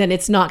strong, then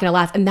it's not going to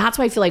last. And that's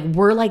why I feel like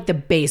we're like the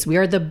base. We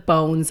are the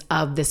bones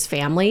of this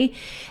family.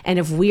 And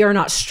if we are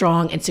not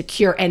strong and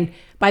secure, and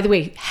by the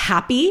way,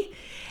 happy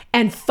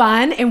and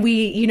fun, and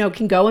we,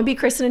 can go and be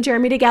Kristen and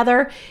Jeremy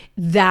together,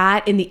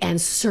 that in the end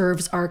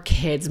serves our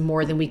kids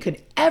more than we could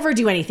ever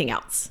do anything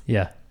else.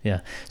 Yeah.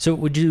 So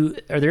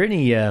are there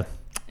any,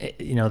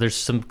 there's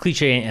some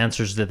cliche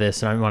answers to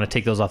this, and I want to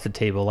take those off the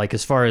table. Like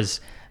as far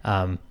as,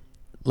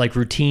 like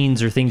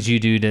routines or things you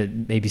do to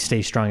maybe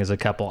stay strong as a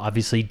couple.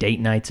 Obviously date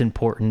night's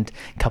important,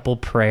 couple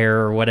prayer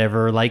or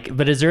whatever.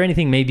 But is there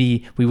anything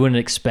maybe we wouldn't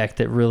expect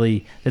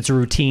that's a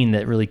routine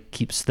that really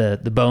keeps the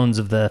bones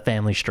of the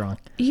family strong?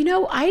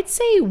 I'd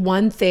say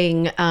one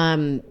thing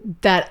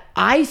that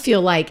I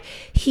feel like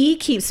he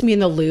keeps me in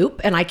the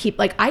loop, and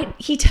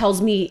he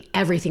tells me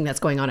everything that's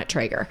going on at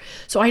Traeger.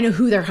 So I know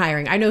who they're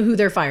hiring. I know who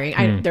they're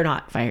firing. They're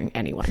not firing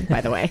anyone,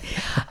 by the way.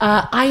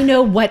 I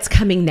know what's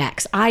coming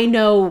next. I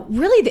know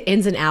really the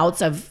ins and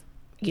outs of,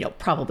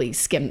 probably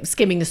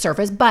skimming the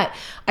surface, but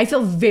I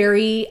feel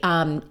very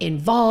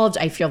involved.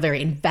 I feel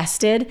very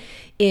invested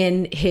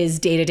in his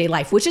day-to-day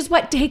life, which is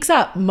what takes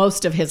up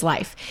most of his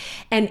life.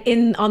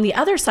 And on the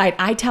other side,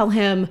 I tell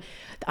him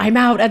I'm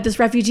out at this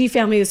refugee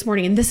family this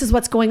morning and this is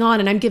what's going on.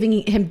 And I'm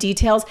giving him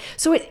details.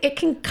 So it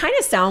can kind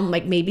of sound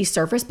like maybe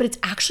surface, but it's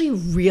actually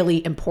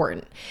really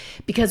important,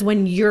 because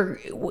when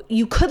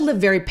you could live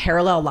very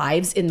parallel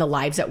lives in the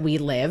lives that we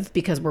live,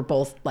 because we're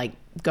both like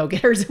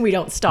go-getters and we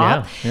don't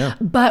stop. Yeah.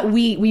 But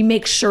we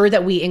make sure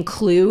that we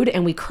include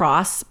and we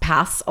cross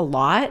paths a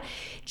lot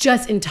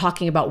just in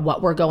talking about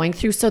what we're going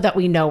through, so that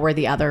we know where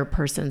the other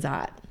person's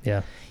at.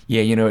 Yeah.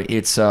 Yeah,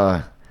 it's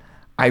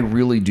I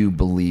really do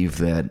believe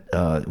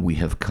that we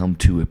have come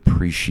to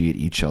appreciate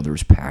each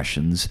other's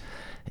passions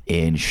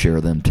and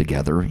share them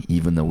together,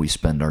 even though we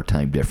spend our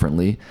time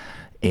differently.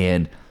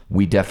 And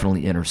we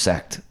definitely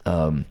intersect.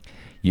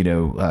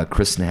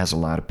 Kristen has a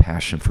lot of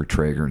passion for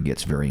Traeger and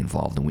gets very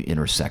involved, and we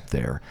intersect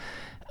there.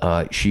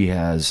 She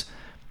has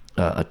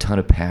a ton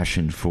of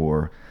passion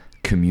for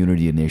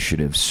community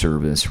initiatives,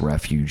 service,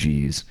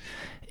 refugees,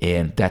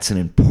 and that's an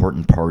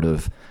important part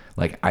of,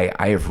 like,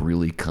 I have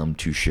really come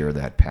to share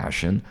that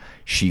passion.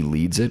 She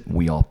leads it.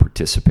 We all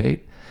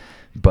participate.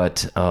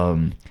 But,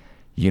 really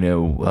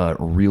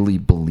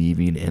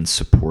believing and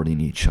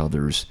supporting each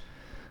other's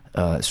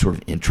sort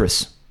of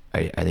interests,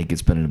 I think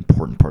it's been an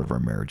important part of our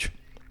marriage.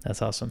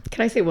 That's awesome.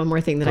 Can I say one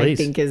more thing that Please.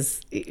 I think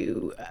is,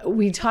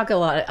 we talk a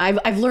lot.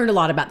 I've learned a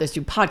lot about this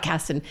through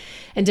podcasts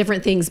and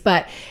different things,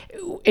 but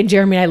and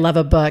Jeremy and I love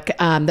a book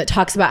that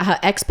talks about how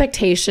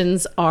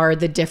expectations are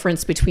the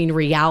difference between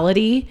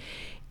reality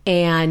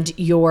and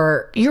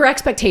your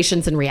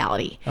expectations and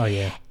reality. Oh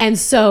yeah. And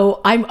so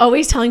I'm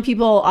always telling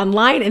people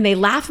online, and they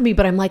laugh at me,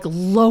 but I'm like,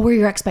 lower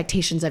your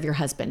expectations of your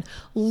husband,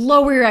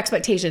 lower your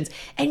expectations,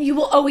 and you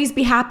will always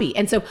be happy.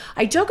 And so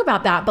I joke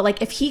about that, but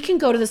like, if he can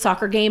go to the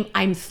soccer game,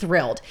 I'm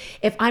thrilled.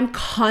 If I'm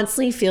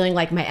constantly feeling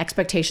like my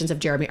expectations of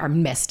Jeremy are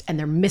missed, and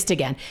they're missed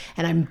again,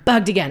 and I'm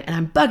bugged again, and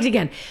I'm bugged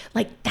again,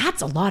 like,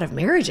 that's a lot of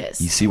marriages.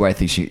 You see why I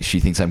think she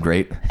thinks I'm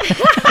great?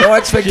 No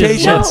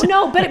expectations.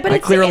 No, but I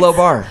clear a low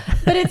bar.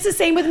 But it's the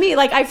same with me.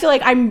 Like, I feel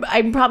like I'm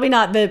probably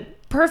not the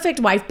perfect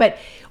wife, but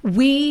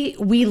we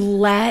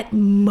let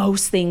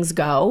most things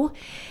go.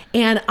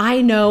 And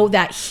I know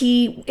that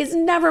he is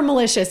never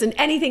malicious in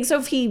anything. So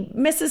if he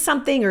misses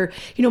something, or,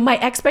 my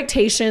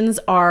expectations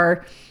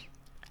are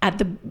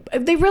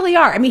they really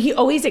are. I mean, he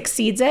always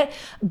exceeds it.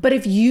 But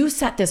if you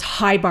set this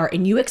high bar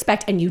and you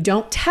expect, and you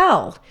don't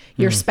tell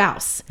your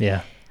spouse,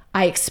 Yeah.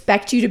 I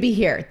expect you to be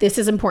here. This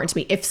is important to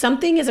me. If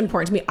something is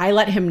important to me, I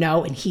let him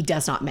know, and he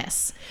does not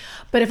miss.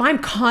 But if I'm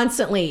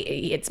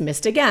constantly, it's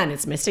missed again,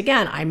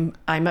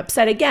 I'm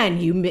upset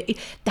again,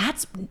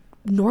 that's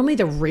normally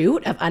the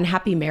root of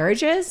unhappy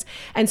marriages.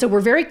 And so we're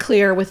very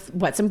clear with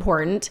what's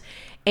important,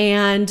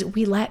 and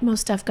we let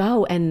most stuff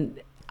go. And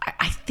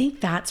I think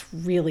that's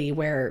really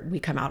where we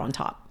come out on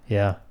top.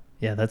 Yeah.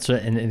 Yeah, that's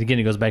what, and again,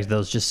 it goes back to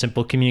those just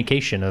simple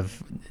communication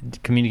of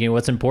communicating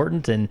what's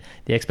important and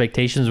the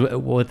expectations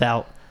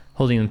without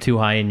holding them too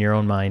high in your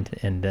own mind.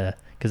 And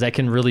because that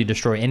can really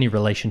destroy any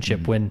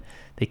relationship when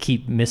they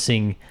keep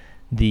missing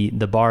the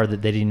bar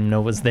that they didn't even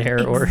know was there.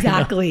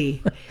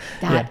 Exactly.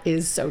 That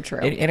is so true.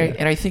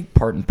 And I think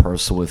part and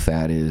parcel with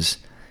that is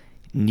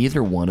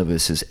neither one of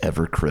us is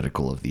ever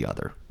critical of the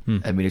other.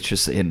 I mean, it's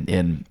just,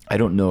 and I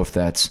don't know if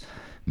that's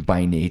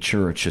by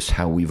nature, it's just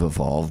how we've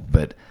evolved,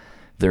 but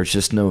there's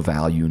just no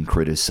value in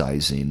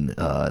criticizing.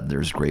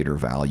 There's greater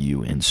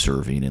value in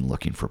serving and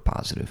looking for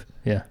positive.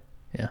 Yeah.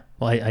 Yeah.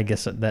 Well, I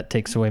guess that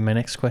takes away my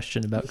next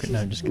question about. No,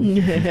 I'm just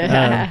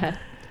kidding.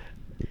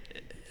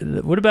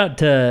 What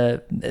about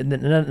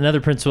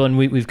another principle? And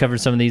we've covered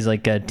some of these,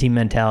 like team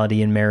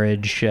mentality in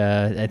marriage.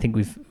 I think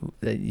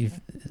you've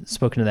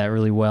spoken to that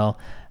really well.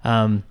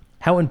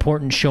 How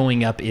important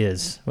showing up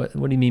is. What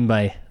do you mean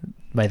by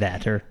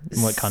that, or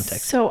in what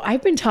context? So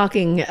I've been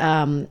talking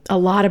a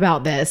lot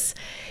about this.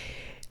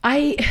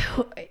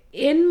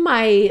 In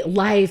my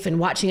life and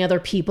watching other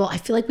people, I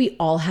feel like we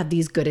all have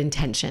these good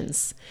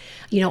intentions.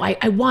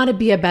 I want to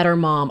be a better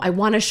mom. I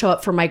want to show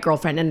up for my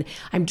girlfriend, and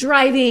I'm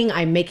driving,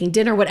 I'm making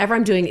dinner, whatever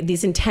I'm doing,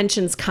 these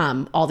intentions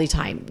come all the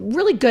time.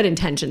 Really good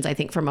intentions, I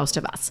think, for most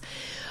of us.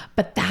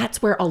 But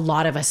that's where a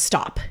lot of us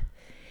stop.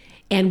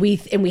 And we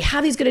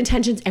have these good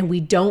intentions, and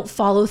we don't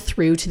follow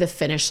through to the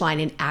finish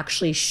line and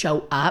actually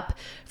show up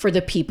for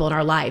the people in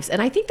our lives.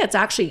 And I think that's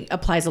actually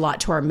applies a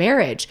lot to our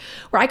marriage,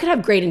 where I could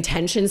have great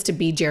intentions to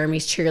be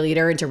Jeremy's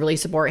cheerleader and to really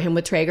support him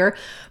with Traeger,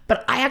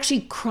 but I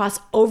actually cross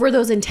over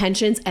those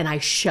intentions and I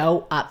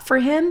show up for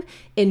him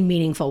in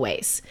meaningful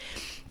ways.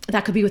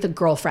 That could be with a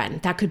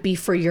girlfriend. That could be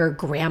for your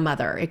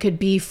grandmother. It could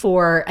be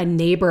for a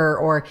neighbor,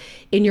 or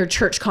in your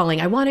church calling.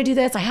 I want to do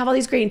this. I have all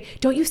these great.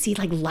 Don't you see,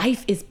 like,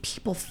 life is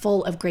people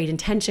full of great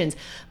intentions,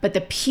 but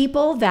the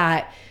people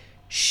that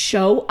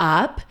show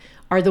up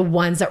are the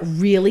ones that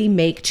really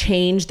make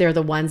change. They're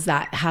the ones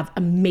that have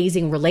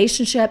amazing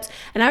relationships.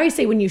 And I always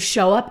say, when you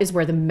show up is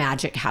where the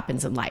magic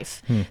happens in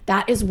life.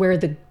 That is where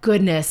the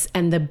goodness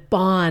and the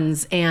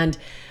bonds, and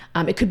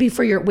it could be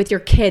with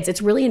your kids.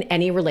 It's really in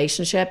any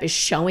relationship, is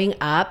showing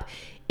up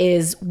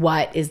is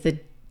what is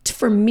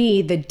for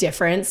me, the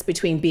difference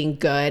between being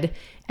good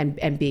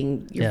and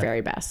being your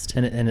very best.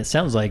 And it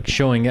sounds like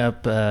showing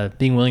up,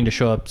 being willing to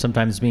show up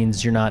sometimes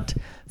means you're not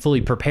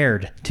fully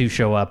prepared to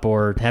show up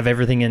or have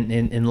everything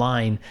in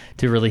line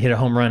to really hit a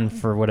home run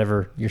for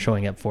whatever you're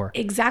showing up for.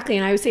 Exactly.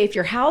 And I would say if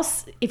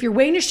you're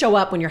waiting to show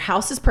up when your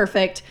house is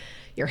perfect,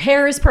 your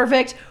hair is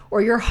perfect,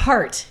 or your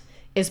heart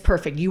is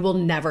perfect, you will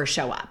never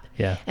show up.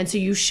 Yeah. And so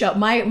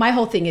my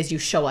whole thing is you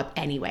show up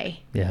anyway.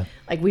 Yeah.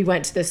 Like we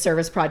went to this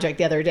service project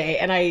the other day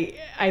and I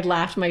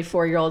laughed. My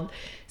 4-year-old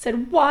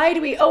said, "Why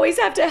do we always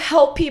have to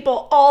help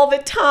people all the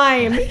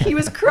time?" He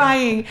was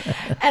crying.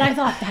 And I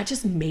thought that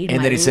just made And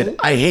my then he said,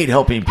 "I hate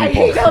helping people." I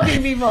hate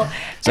helping people.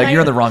 It's like,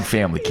 you're in the wrong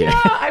family, kid.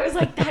 Yeah, I was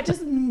like, that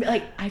just,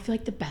 like, I feel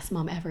like the best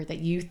mom ever, that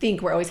you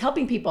think we're always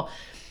helping people.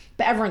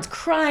 But everyone's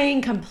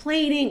crying,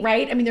 complaining,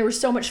 right? I mean, there was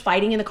so much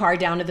fighting in the car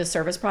down to the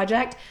service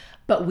project,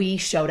 but we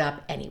showed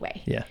up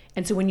anyway. Yeah.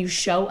 And so when you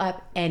show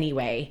up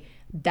anyway,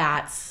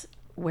 that's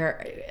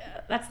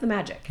the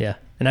magic. Yeah.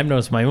 And I've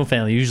noticed my own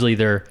family, usually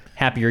they're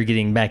happier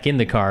getting back in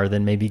the car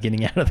than maybe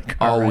getting out of the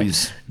car.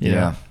 Always. Right? You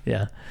know?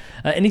 Yeah.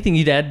 Anything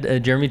you'd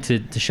add, Jeremy,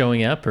 to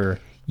showing up, or?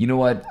 You know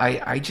what?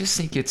 I just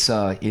think it's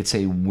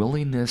a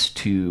willingness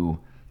to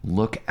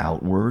look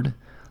outward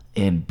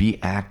and be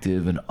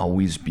active and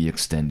always be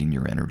extending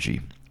your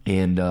energy.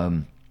 And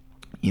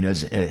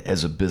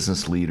as a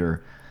business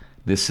leader,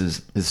 this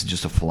is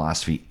just a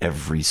philosophy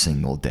every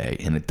single day,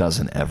 and it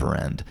doesn't ever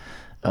end.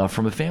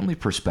 From a family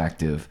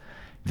perspective,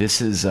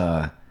 this is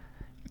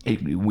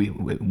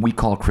we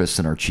call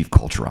Kristen our chief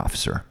culture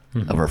officer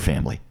of our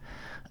family.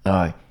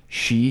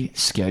 She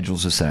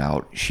schedules us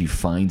out. She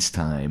finds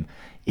time.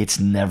 It's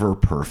never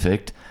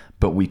perfect,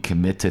 but we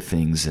commit to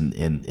things, and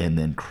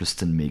then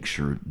Kristen makes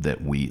sure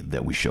that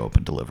we show up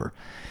and deliver.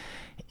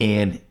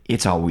 And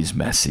it's always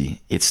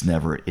messy. It's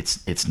never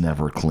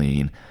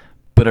clean,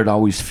 but it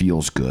always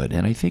feels good.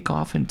 And I think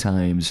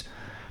oftentimes,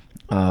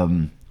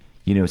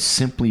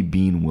 simply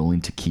being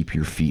willing to keep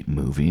your feet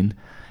moving,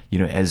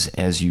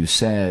 as you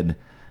said,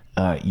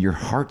 your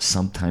heart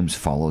sometimes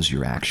follows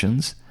your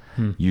actions.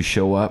 You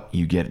show up,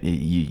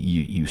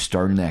 you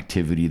start an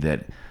activity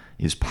that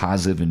is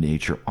positive in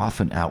nature,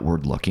 often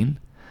outward looking,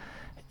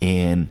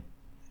 and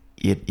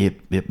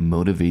it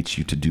motivates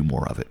you to do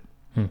more of it.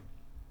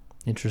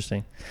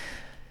 Interesting.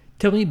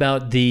 Tell me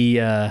about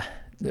the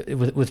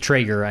with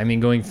Traeger. I mean,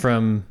 going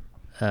from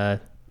a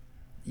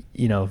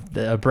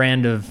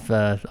brand of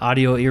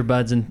audio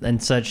earbuds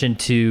and such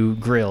into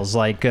grills.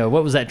 Like,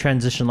 what was that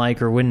transition like?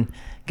 Or when,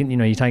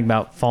 you're talking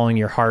about following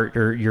your heart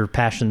or your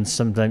passion.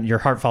 Sometimes your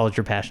heart follows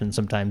your passion.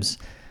 Sometimes,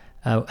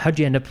 how'd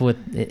you end up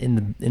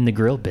in the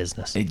grill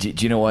business? Hey, do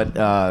you know what?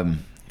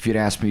 If you'd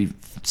asked me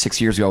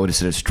 6 years ago, I would have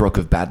said a stroke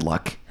of bad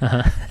luck.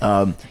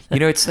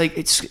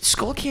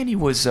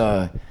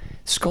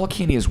 Skull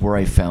Candy is where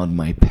I found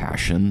my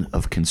passion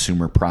of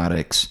consumer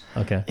products,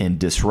 and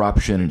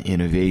disruption and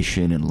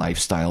innovation and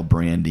lifestyle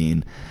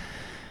branding.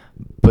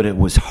 But it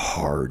was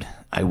hard.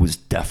 I was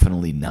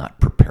definitely not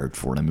prepared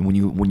for it. I mean,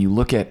 when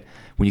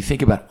you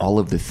think about all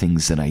of the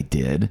things that I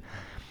did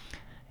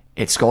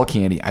at Skull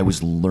Candy, I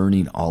was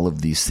learning all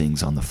of these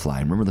things on the fly.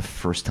 I remember the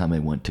first time I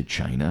went to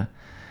China.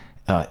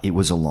 It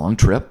was a long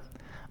trip.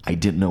 I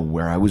didn't know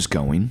where I was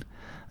going.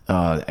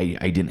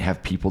 I didn't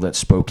have people that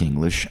spoke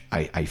English.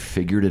 I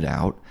figured it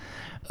out.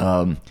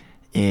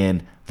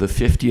 And the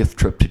 50th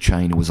trip to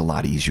China was a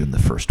lot easier than the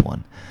first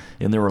one.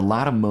 And there were a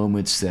lot of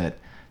moments that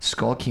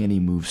Skull Candy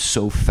moved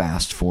so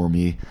fast for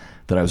me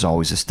that I was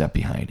always a step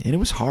behind. And it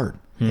was hard.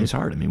 It was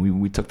hard. I mean,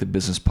 we took the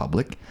business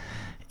public,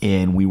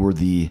 and we were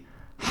the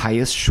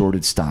highest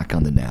shorted stock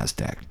on the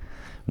NASDAQ,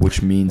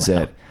 which means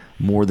that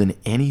more than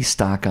any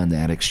stock on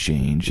that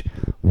exchange,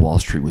 Wall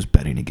Street was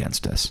betting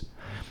against us.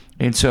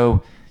 And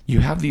so you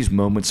have these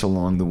moments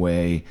along the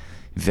way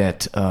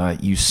that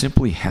you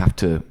simply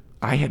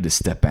I had to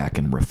step back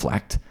and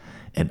reflect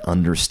and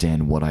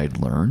understand what I'd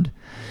learned.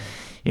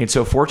 And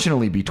so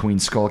fortunately, between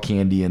Skull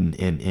Candy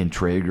and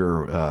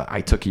Traeger,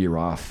 I took a year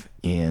off,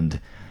 and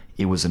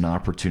it was an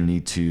opportunity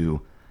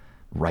to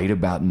write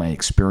about my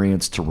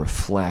experience, to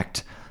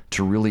reflect,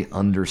 to really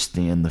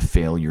understand the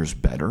failures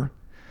better,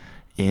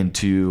 and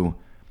to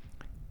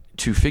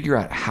figure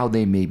out how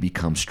they may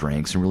become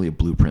strengths and really a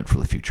blueprint for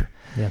the future.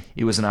 Yeah.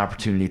 It was an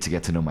opportunity to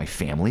get to know my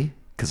family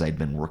because I'd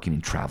been working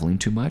and traveling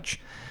too much.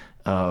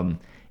 And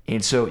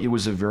so it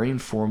was a very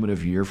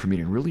informative year for me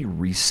to really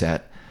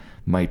reset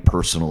my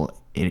personal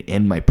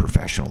and my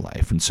professional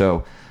life. And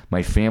so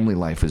my family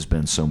life has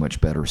been so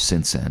much better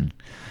since then.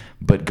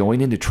 But going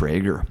into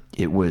Traeger,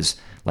 it was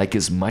like,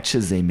 as much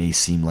as they may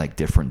seem like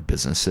different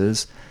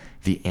businesses,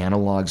 the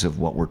analogs of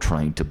what we're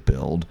trying to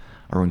build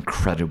are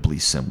incredibly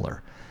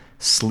similar.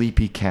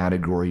 Sleepy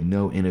category,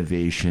 no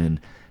innovation,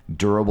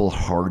 durable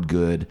hard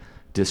good,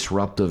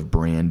 disruptive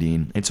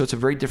branding. And so it's a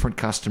very different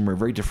customer,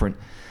 very different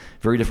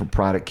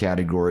product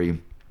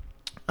category.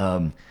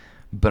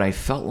 But I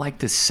felt like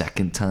the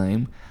second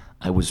time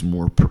I was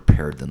more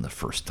prepared than the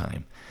first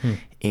time.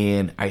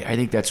 And I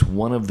think that's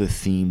one of the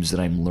themes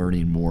that I'm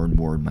learning more and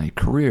more in my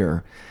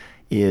career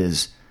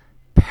is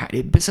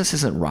business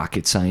isn't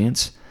rocket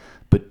science,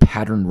 but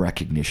pattern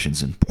recognition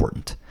is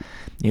important.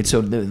 And so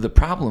the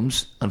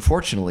problems,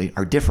 unfortunately,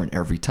 are different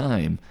every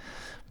time,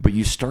 but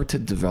you start to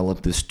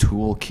develop this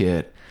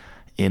toolkit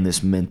and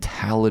this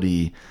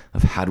mentality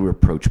of how to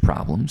approach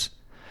problems.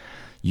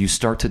 You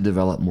start to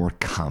develop more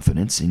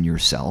confidence in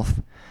yourself,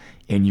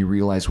 and you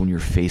realize when you're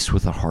faced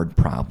with a hard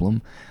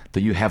problem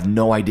that you have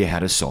no idea how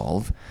to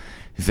solve,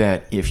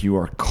 that if you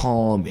are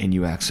calm and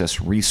you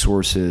access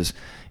resources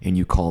and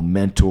you call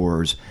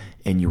mentors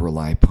and you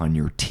rely upon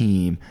your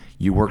team,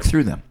 you work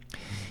through them.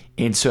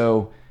 And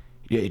so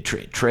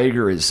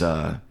Traeger has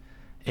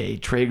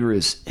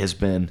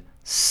been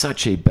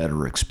such a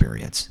better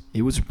experience.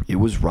 It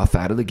was rough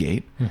out of the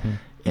gate,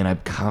 and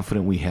I'm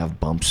confident we have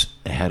bumps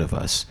ahead of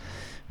us.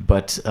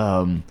 But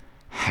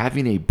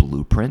having a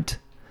blueprint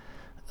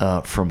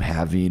from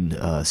having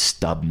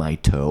stubbed my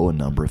toe a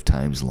number of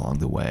times along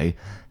the way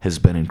has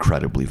been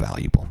incredibly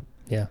valuable.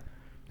 Yeah.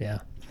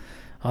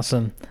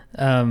 Awesome.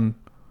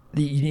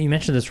 You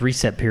mentioned this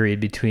reset period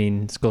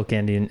between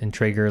Skullcandy and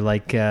Traeger.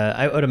 Like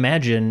I would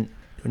imagine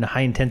in a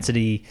high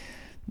intensity,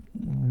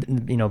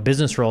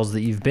 business roles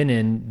that you've been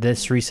in,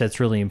 this reset's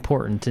really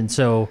important. And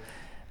so,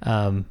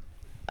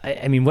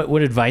 I mean,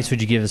 what advice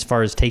would you give as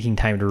far as taking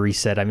time to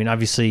reset? I mean,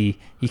 obviously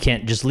you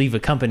can't just leave a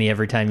company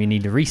every time you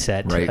need to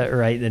reset,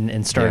 right?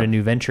 And start a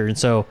new venture. And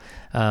so,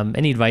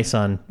 any advice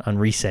on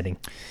resetting?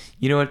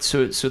 You know what?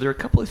 So there are a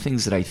couple of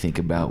things that I think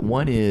about.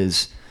 One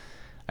is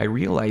I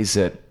realize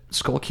that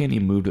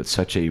Skullcandy moved at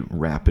such a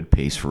rapid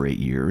pace for 8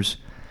 years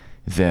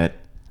that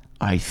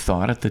I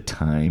thought at the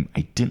time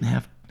I didn't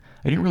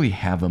really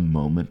have a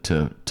moment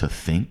to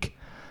think,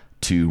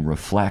 to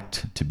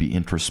reflect, to be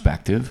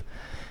introspective.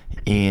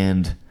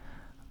 And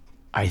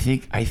I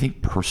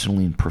think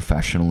personally and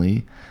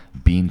professionally,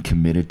 being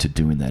committed to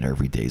doing that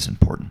every day is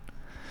important.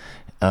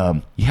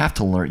 You have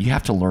to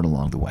learn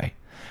along the way.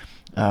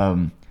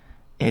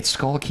 At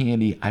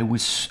Skullcandy,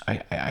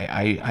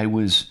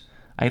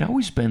 I'd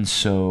always been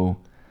so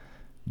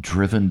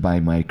driven by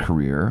my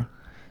career,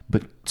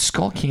 but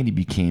Skullcandy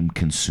became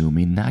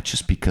consuming, not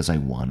just because I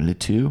wanted it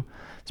to,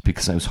 it's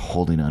because I was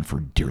holding on for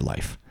dear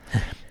life.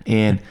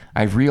 And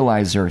I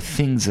realized there are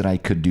things that I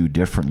could do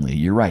differently.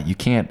 You're right. You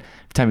can't,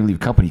 every time you leave a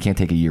company, you can't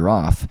take a year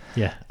off.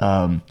 Yeah.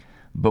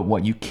 But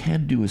what you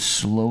can do is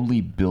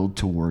slowly build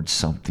towards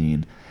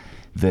something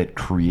that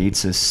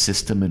creates a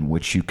system in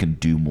which you can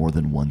do more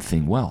than one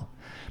thing well.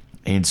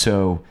 And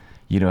so,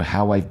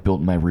 how I've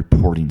built my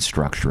reporting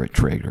structure at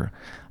Traeger.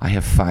 I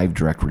have 5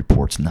 direct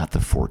reports, not the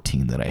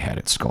 14 that I had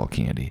at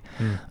Skullcandy.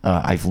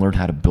 I've learned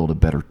how to build a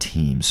better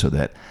team so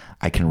that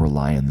I can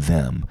rely on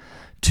them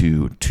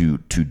to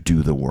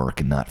do the work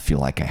and not feel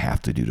like I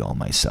have to do it all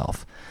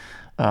myself.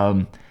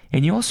 And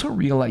you also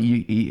realize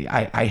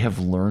I have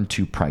learned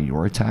to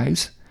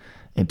prioritize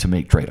and to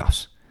make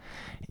trade-offs.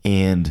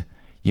 And,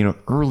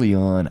 early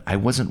on, I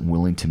wasn't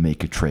willing to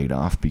make a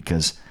trade-off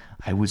because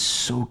I was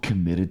so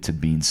committed to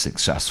being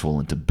successful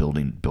and to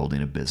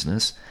building a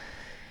business.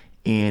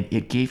 And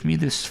it gave me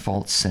this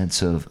false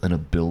sense of an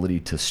ability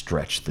to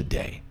stretch the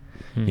day.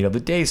 The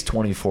day is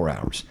 24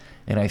 hours.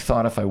 And I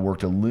thought if I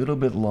worked a little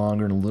bit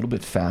longer and a little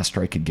bit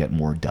faster, I could get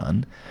more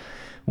done.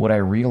 What I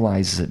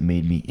realized is it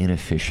made me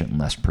inefficient and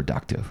less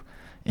productive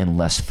and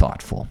less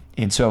thoughtful.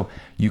 And so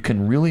you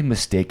can really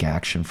mistake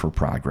action for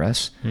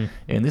progress.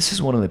 And this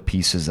is one of the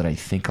pieces that I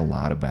think a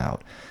lot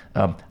about.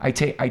 I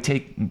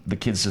take the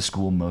kids to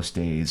school most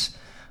days,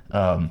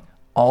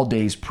 all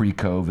days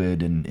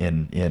pre-COVID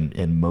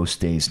and most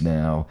days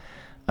now.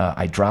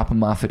 I drop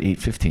them off at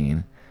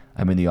 8:15.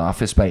 I'm in the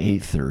office by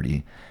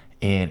 8:30.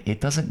 And it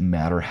doesn't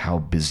matter how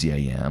busy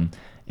I am.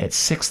 At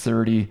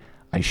 6:30,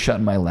 I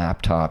shut my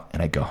laptop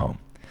and I go home.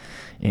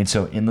 And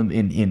so in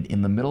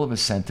the middle of a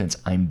sentence,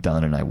 I'm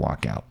done and I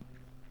walk out.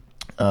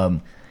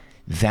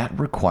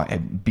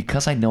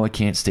 Because I know I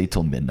can't stay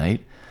till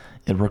midnight,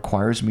 it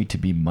requires me to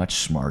be much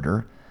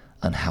smarter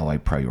on how I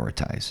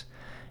prioritize.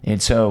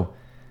 And so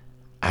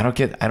I don't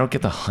get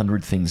the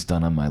 100 things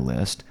done on my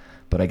list,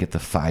 but I get the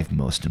 5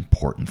 most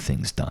important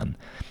things done.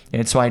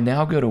 And so I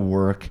now go to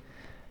work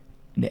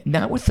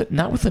not with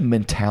the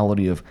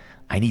mentality of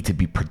I need to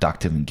be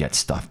productive and get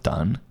stuff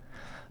done,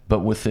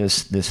 but with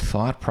this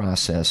thought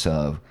process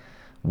of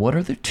what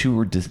are the 2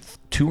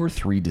 or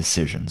 3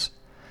 decisions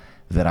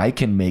that I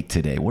can make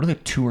today? What are the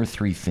 2 or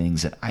 3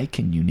 things that I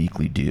can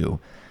uniquely do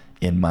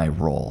in my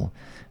role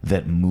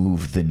that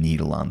move the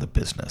needle on the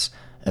business,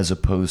 as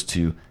opposed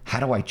to how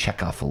do I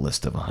check off a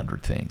list of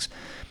 100 things?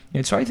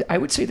 And so I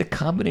would say the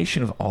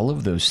combination of all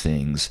of those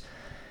things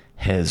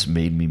has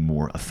made me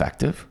more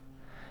effective.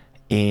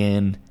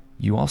 And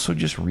you also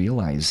just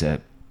realize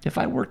that if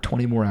I work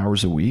 20 more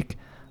hours a week,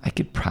 I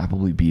could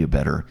probably be a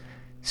better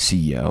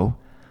CEO,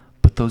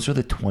 but those are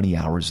the 20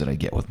 hours that I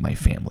get with my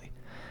family.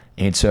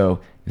 And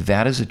so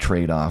that is a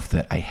trade-off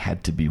that I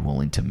had to be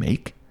willing to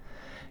make.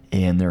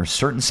 And there are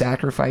certain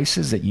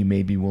sacrifices that you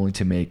may be willing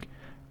to make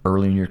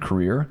early in your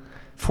career.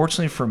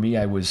 Fortunately for me,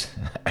 I was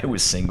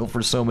single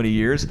for so many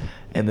years,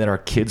 and then our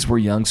kids were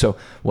young. So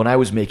when I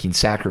was making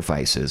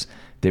sacrifices,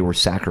 they were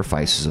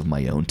sacrifices of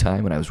my own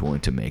time, and I was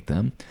willing to make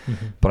them.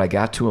 But I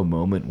got to a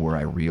moment where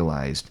I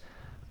realized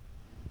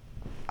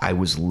I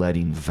was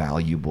letting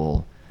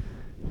valuable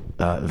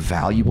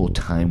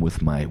time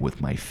with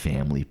my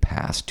family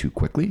pass too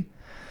quickly.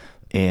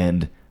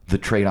 and the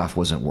trade-off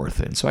wasn't worth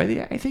it. And so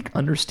I think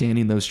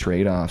understanding those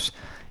trade-offs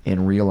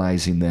and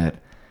realizing that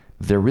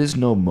there is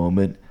no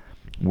moment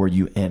where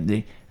you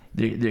end.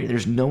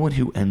 There's no one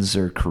who ends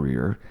their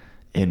career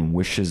and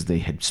wishes they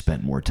had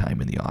spent more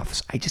time in the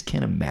office. I just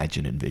can't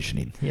imagine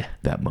envisioning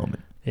that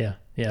moment.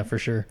 Yeah, for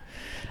sure.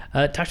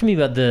 Talk to me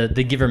about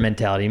the giver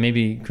mentality.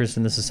 Maybe,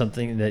 Kristen, this is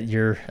something that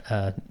you're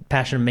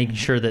passionate of making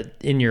sure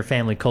that in your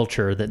family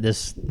culture that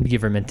this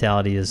giver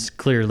mentality is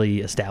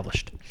clearly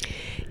established.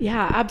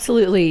 Yeah,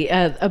 absolutely.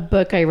 A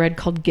book I read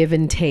called Give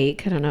and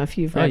Take. I don't know if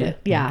you've read it.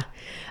 Yeah.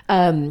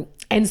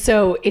 And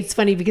so it's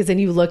funny because then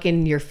you look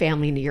in your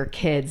family and your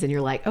kids and you're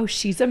like, oh,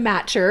 she's a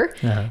matcher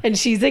and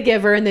she's a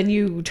giver. And then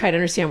you try to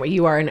understand what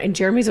you are. And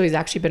Jeremy's always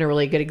actually been a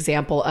really good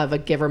example of a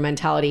giver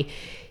mentality.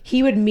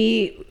 He would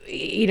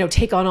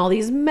take on all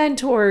these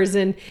mentors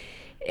and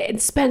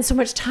spend so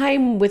much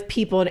time with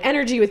people and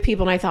energy with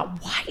people. And I thought,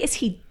 why is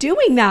he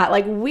doing that?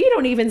 Like, we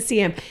don't even see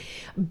him.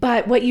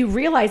 But what you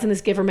realize in this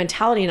giver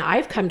mentality, and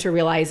I've come to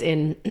realize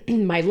in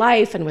my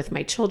life and with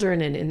my children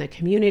and in the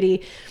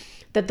community,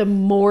 that the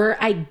more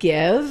I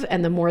give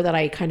and the more that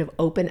I kind of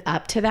open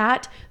up to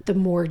that, the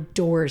more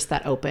doors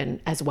that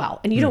open as well.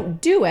 And you don't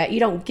do it, you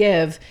don't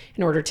give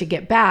in order to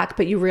get back,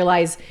 but you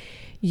realize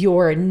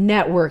your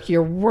network,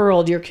 your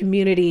world, your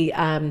community,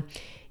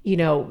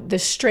 the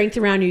strength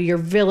around you, your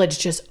village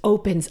just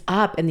opens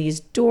up, and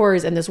these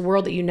doors and this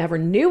world that you never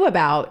knew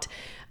about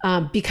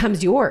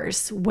becomes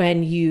yours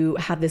when you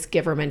have this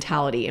giver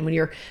mentality and when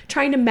you're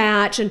trying to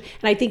match. And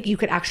I think you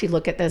could actually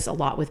look at this a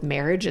lot with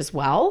marriage as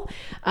well.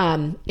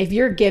 If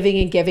you're giving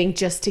and giving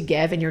just to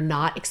give and you're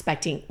not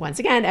expecting, once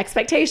again,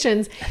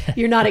 expectations,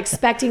 you're not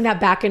expecting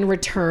that back in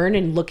return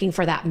and looking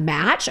for that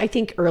match. I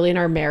think early in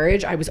our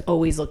marriage, I was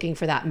always looking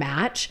for that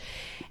match,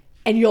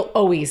 and you'll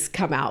always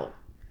come out,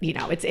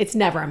 it's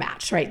never a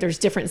match, right? There's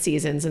different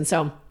seasons. And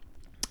so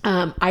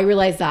I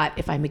realized that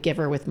if I'm a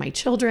giver with my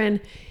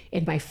children,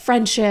 in my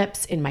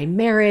friendships, in my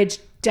marriage,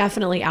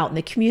 definitely out in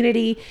the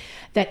community,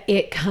 that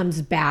it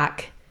comes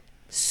back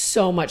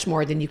so much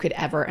more than you could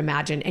ever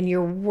imagine. And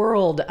your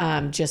world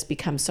just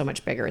becomes so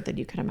much bigger than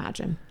you could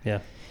imagine. Yeah.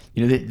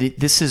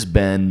 This has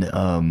been,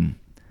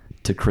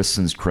 to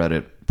Kristen's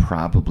credit,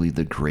 probably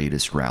the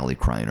greatest rally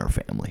cry in our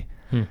family.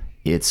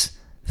 It's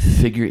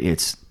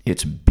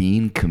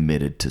being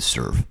committed to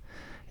serve.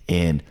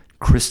 And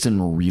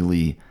Kristen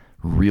really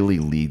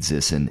leads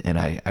this. And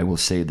I will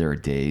say there are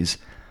days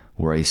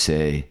where I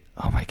say,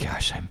 oh my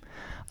gosh,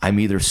 I'm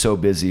either so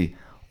busy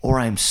or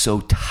I'm so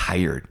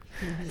tired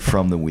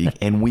from the week,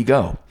 and we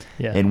go,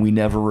 and we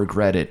never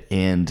regret it.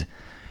 And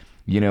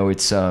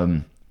it's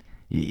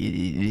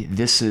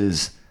this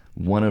is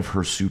one of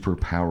her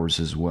superpowers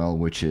as well,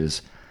 which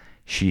is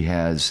she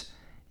has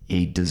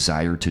a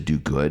desire to do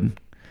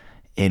good,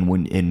 and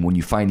when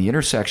you find the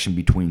intersection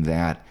between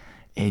that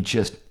and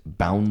just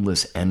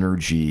boundless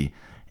energy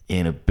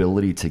and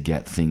ability to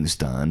get things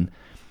done,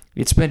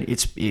 it's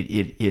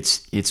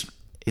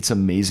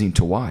amazing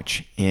to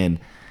watch. And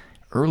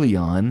early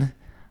on,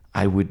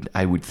 I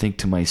would think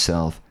to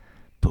myself,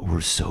 but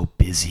we're so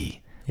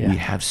busy. Yeah. We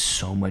have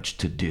so much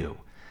to do.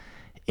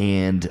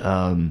 And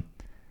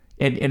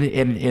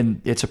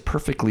it's a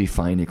perfectly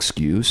fine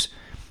excuse.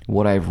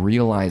 What I've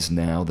realized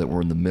now that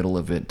we're in the middle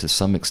of it, to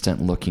some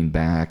extent looking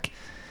back,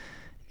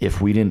 if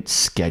we didn't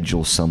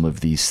schedule some of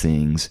these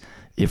things,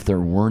 if there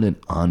weren't an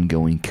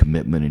ongoing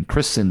commitment, and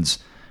Kristen's,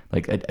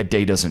 like a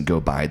day doesn't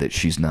go by that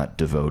she's not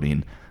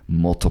devoting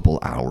multiple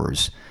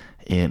hours,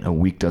 and a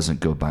week doesn't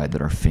go by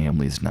that our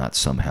family is not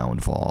somehow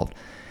involved.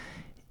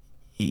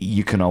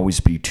 You can always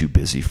be too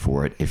busy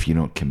for it. If you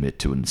don't commit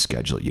to it and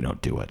schedule it, you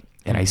don't do it.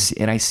 And I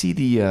see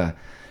the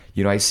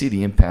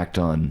impact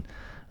on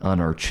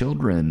our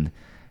children.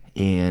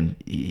 And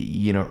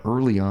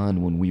early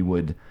on when we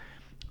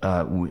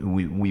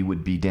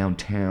would be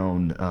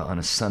downtown on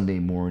a Sunday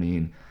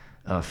morning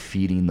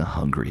feeding the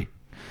hungry.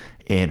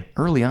 And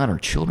early on, our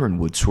children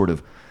would sort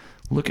of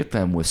look at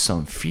them with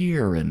some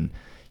fear and,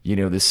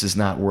 this is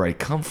not where I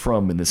come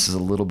from, and this is a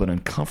little bit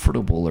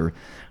uncomfortable. Or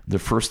the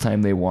first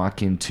time they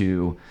walk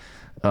into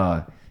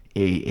a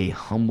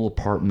humble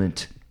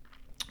apartment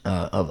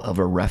of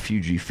a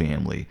refugee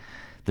family,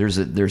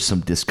 there's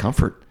some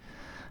discomfort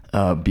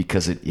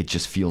because it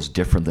just feels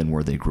different than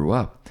where they grew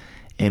up.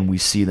 And we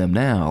see them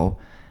now,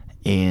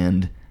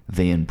 and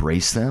they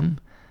embrace them.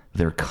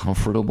 They're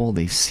comfortable.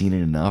 They've seen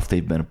it enough.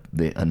 They've been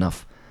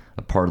enough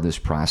a part of this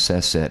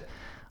process that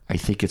I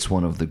think it's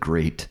one of the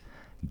great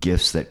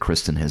gifts that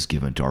Kristen has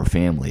given to our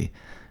family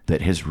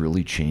that has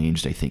really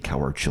changed, I think, how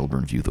our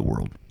children view the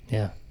world.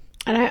 Yeah.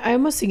 And I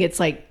almost think it's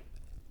like,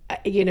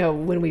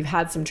 when we've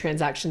had some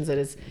transactions that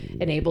has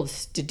enabled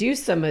us to do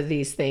some of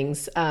these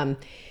things, I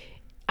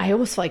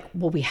almost feel like,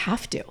 well, we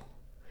have to.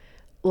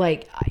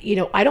 Like,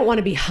 I don't want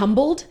to be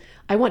humbled.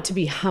 I want to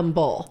be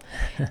humble.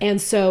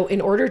 And so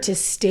in order to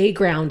stay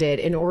grounded,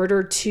 in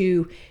order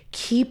to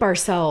keep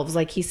ourselves,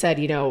 like he said,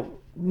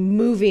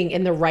 moving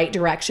in the right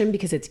direction,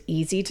 because it's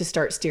easy to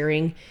start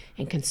steering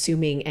and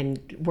consuming and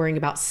worrying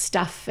about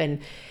stuff. And,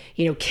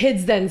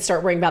 kids then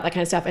start worrying about that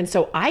kind of stuff. And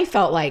so I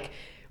felt like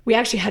we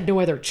actually had no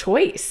other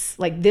choice.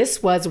 Like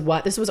this was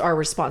our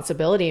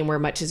responsibility, and where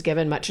much is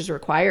given, much is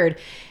required.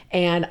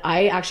 And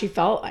I actually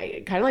felt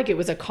kind of like it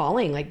was a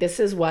calling. Like this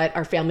is what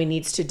our family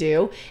needs to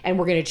do, and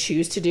we're going to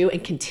choose to do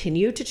and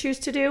continue to choose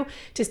to do,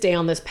 to stay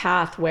on this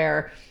path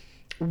where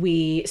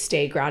we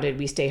stay grounded,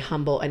 we stay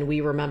humble, and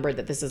we remember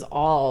that this is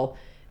all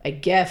a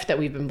gift that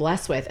we've been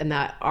blessed with, and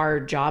that our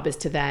job is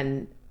to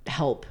then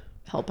help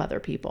other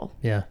people.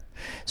 Yeah.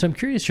 So I'm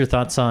curious your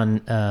thoughts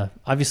on,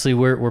 obviously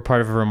we're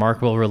part of a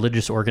remarkable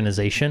religious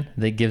organization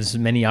that gives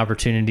many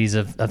opportunities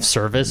of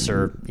service,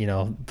 or,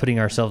 putting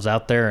ourselves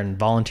out there and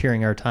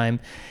volunteering our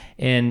time.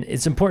 And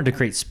it's important to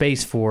create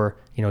space for,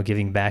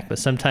 giving back, but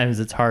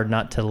sometimes it's hard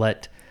not to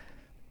let,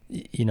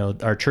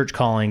 our church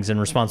callings and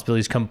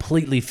responsibilities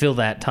completely fill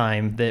that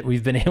time that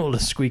we've been able to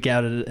squeak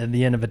out at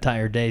the end of a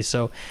tired day.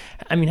 So,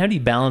 I mean, how do you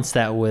balance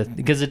that with,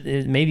 because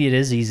maybe it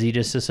is easy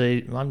just to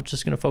say, well, I'm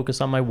just going to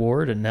focus on my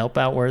ward and help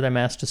out where I'm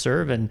asked to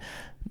serve, and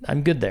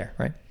I'm good there,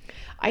 right?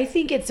 I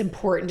think it's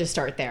important to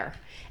start there.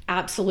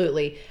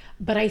 Absolutely.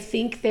 But I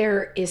think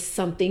there is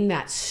something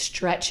that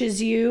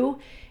stretches you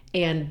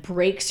and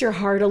breaks your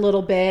heart a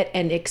little bit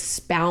and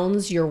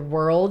expounds your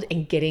world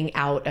in getting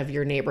out of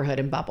your neighborhood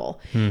and bubble.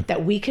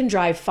 That we can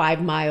drive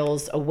 5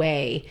 miles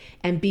away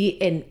and be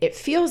in, it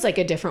feels like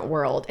a different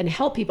world, and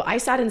help people. I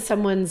sat in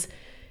someone's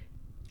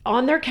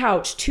on their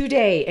couch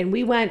today, and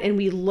we went and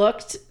we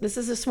looked,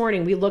 this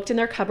morning, we looked in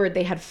their cupboard.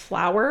 They had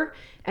flour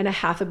and a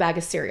half a bag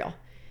of cereal.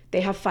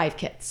 They have 5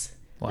 kids.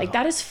 Wow. Like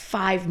that is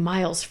 5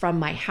 miles from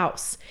my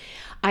house.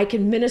 I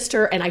can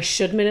minister, and I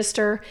should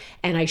minister.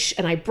 And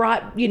I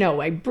brought,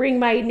 I bring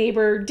my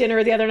neighbor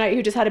dinner the other night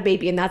who just had a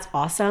baby, and that's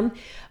awesome.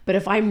 But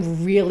if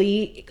I'm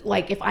really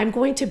if I'm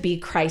going to be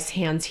Christ's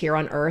hands here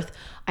on earth,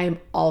 I am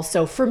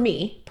also, for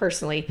me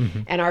personally,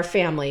 and our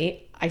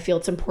family, I feel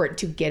it's important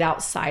to get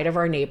outside of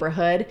our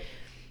neighborhood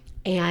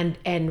and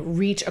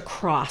reach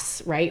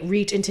across, right?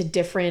 Reach into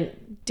different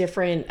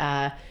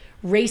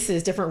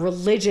races, different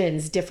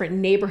religions, different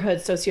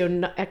neighborhoods,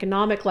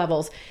 socioeconomic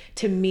levels.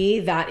 To me,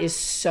 that is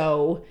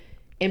so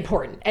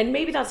important. And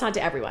maybe that's not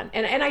to everyone.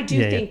 And I do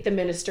think the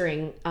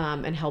ministering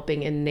and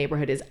helping in the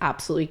neighborhood is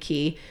absolutely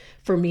key.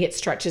 For me, it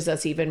stretches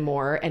us even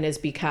more and has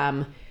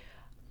become,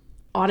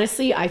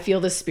 honestly, I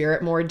feel the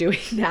spirit more doing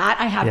that.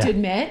 I have to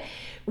admit,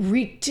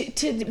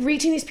 to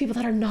reaching these people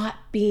that are not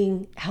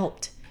being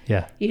helped.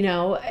 Yeah.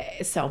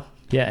 So.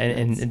 Yeah.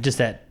 And just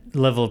that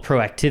level of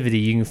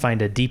proactivity, you can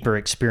find a deeper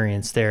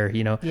experience there.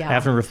 I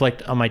often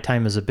reflect on my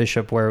time as a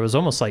bishop, where it was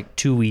almost like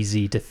too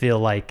easy to feel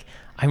like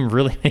I'm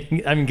really,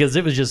 because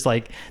it was just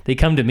like, they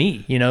come to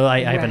me,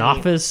 I have an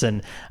office,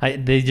 and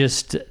they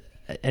just,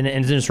 and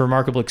it's a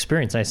remarkable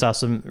experience. I saw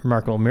some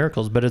remarkable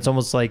miracles, but it's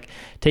almost like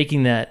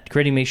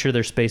make sure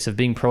there's space of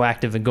being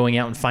proactive and going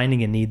out and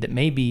finding a need that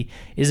maybe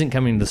isn't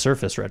coming to the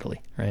surface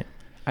readily. Right.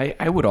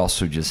 I would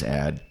also just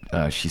add,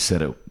 she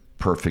said it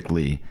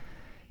perfectly,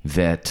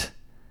 that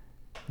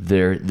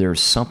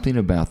there's something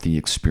about the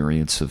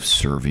experience of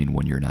serving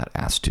when you're not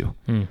asked to.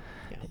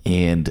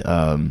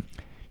 And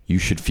you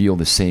should feel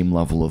the same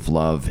level of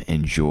love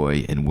and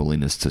joy and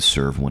willingness to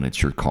serve when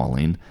it's your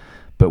calling.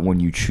 But when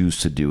you choose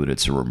to do it,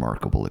 it's a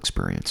remarkable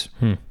experience.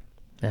 Yeah,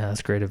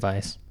 that's great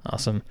advice.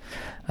 Awesome.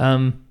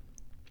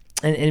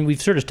 And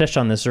we've sort of touched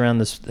on this around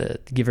this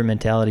giver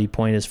mentality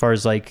point, as far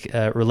as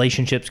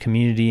relationships,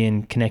 community,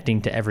 and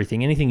connecting to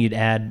everything. Anything you'd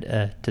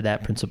add to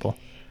that principle?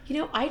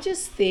 I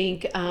just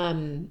think,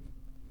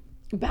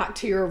 back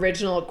to your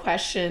original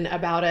question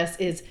about us,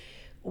 is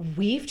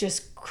we've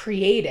just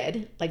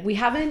created,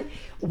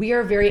 we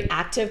are very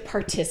active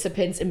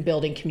participants in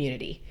building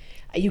community.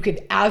 You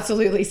could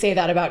absolutely say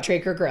that about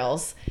Traeger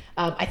Grills.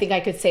 I think I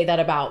could say that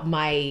about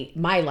my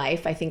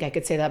life. I think I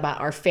could say that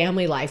about our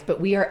family life, but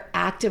we are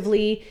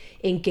actively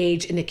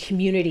engaged in the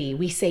community.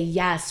 We say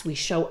yes, we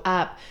show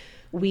up.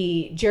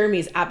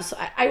 Jeremy's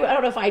absolutely, I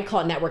don't know if I'd call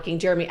it networking.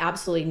 Jeremy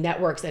absolutely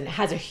networks and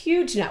has a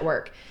huge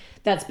network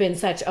that's been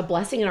such a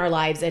blessing in our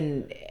lives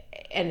and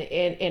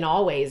in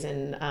all ways,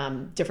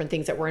 and different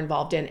things that we're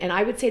involved in. And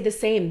I would say the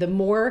same. The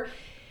more,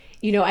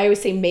 I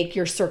always say, make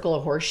your circle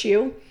a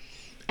horseshoe.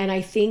 And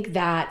I think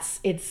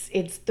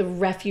it's the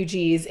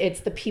refugees, it's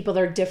the people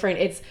that are different.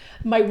 It's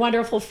my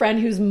wonderful friend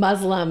who's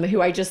Muslim,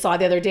 who I just saw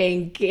the other day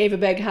and gave a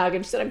big hug,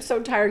 and she said, I'm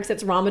so tired because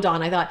it's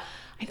Ramadan. I thought,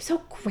 I'm so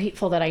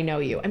grateful that I know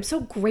you. I'm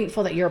so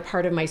grateful that you're a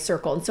part of my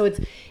circle. And so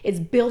it's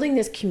building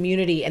this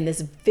community and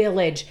this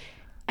village.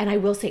 And I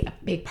will say a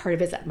big part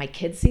of it is that my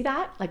kids see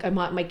that. I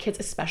want my kids,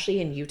 especially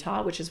in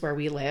Utah, which is where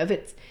we live,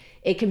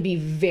 it can be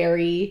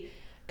very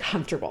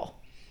comfortable.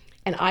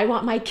 And I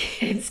want my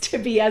kids to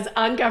be as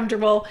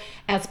uncomfortable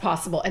as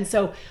possible. And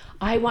so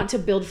I want to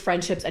build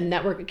friendships and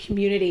network a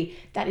community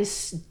that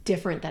is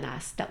different than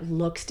us, that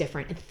looks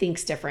different and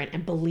thinks different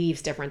and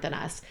believes different than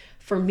us.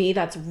 For me,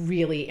 that's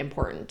really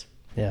important.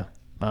 Yeah.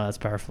 Wow, that's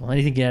powerful.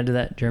 Anything you add to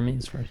that, Jeremy?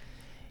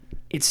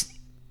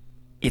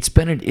 It's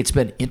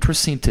been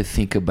interesting to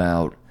think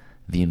about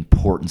the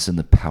importance and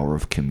the power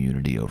of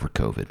community over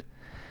COVID,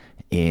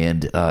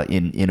 and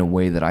in a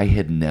way that I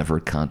had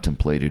never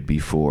contemplated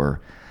before.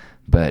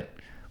 But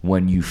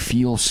when you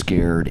feel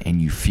scared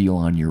and you feel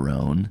on your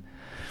own,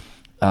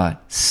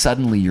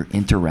 suddenly your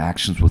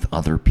interactions with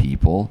other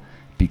people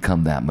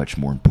become that much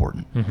more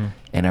important. Mm-hmm.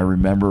 And I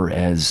remember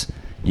as,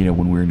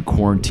 when we were in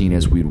quarantine,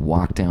 as we'd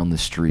walk down the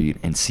street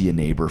and see a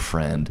neighbor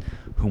friend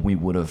whom we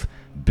would have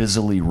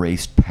busily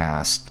raced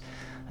past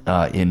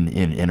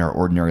in our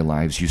ordinary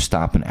lives, you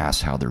stop and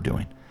ask how they're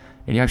doing.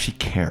 And you actually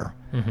care.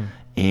 Mm-hmm.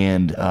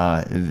 And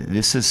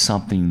this is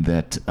something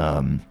that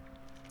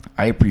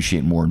I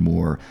appreciate more and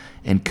more.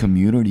 And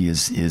community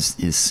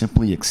is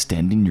simply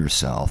extending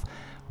yourself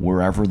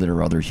wherever there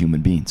are other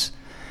human beings.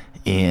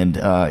 And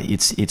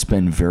it's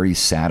been very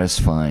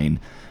satisfying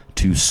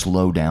to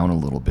slow down a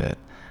little bit.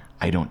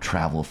 I don't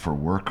travel for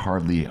work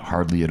hardly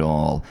at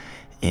all,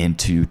 and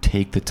to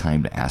take the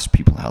time to ask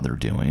people how they're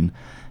doing,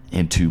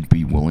 and to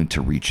be willing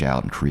to reach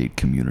out and create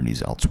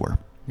communities elsewhere.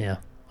 Yeah,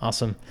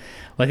 awesome.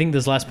 Well, I think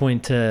this last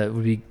point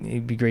would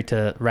be great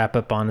to wrap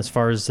up on, as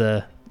far as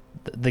the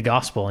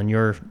gospel and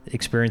your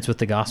experience with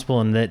the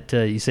gospel, and that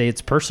you say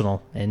it's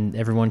personal and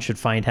everyone should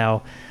find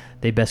how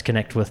they best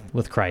connect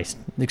with Christ.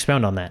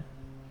 Expound on that.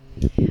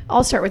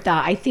 I'll start with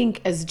that. I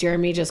think, as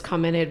Jeremy just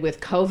commented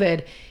with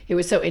COVID, it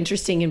was so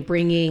interesting in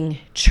bringing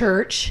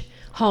church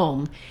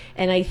home.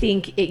 And I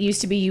think it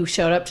used to be you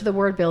showed up to the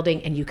Word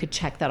building and you could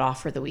check that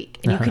off for the week.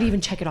 And you could even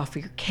check it off for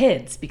your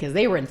kids because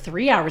they were in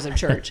 3 hours of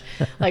church.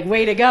 Like,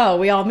 way to go.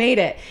 We all made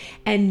it.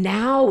 And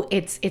now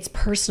it's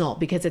personal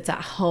because it's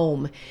at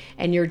home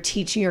and you're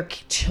teaching your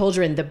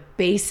children the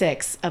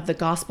basics of the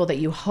gospel that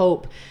you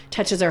hope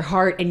touches their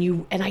heart.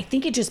 And I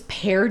think it just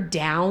pared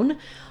down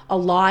a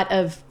lot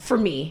of, for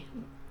me,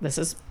 this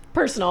is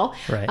personal,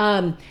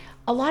 right.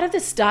 A lot of the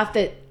stuff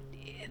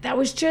that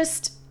was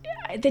just,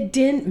 that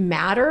didn't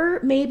matter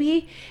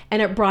maybe,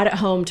 and it brought it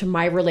home to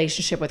my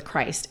relationship with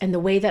Christ and the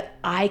way that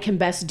I can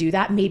best do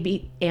that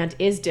maybe and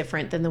is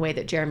different than the way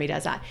that Jeremy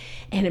does that.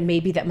 And it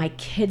may be that my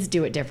kids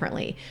do it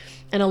differently,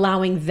 and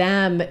allowing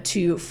them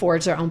to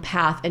forge their own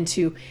path and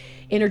to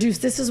introduce,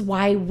 this is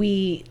why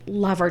we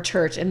love our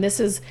church, and this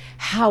is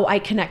how I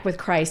connect with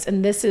Christ,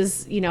 and this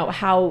is,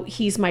 how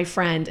he's my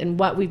friend and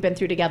what we've been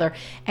through together,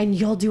 and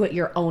you'll do it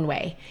your own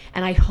way.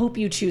 And I hope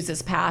you choose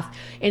this path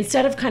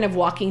instead of kind of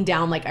walking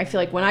down, like, I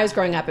feel like when I was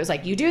growing up, it was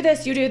like, you do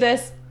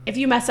this. If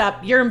you mess up,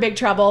 you're in big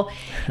trouble.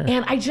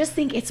 And I just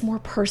think it's more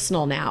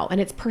personal now,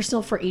 and it's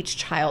personal for each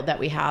child that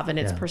we have, and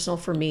it's personal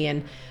for me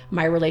and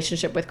my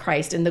relationship with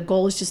Christ. And the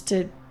goal is just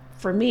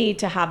for me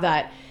to have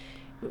that,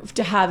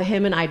 to have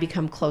him and I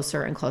become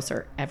closer and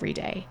closer every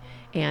day.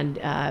 And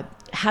I'd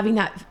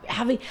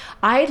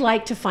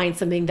like to find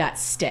something that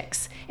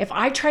sticks. If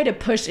I try to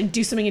push and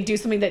do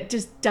something that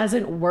just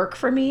doesn't work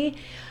for me,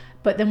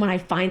 but then when I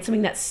find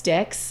something that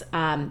sticks,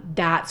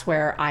 that's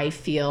where I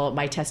feel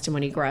my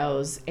testimony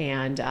grows,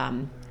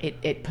 and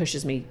it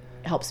pushes me,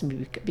 helps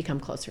me become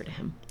closer to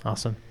him.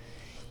 Awesome.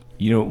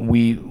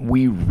 We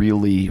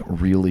really,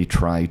 really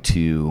try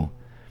to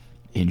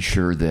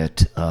ensure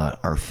that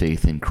our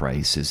faith in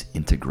Christ is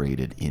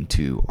integrated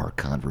into our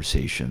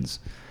conversations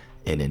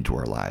and into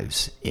our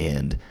lives.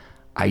 And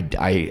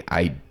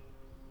I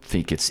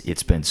think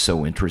it's been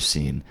so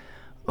interesting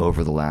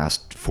over the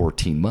last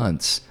 14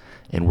 months,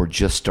 and we're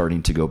just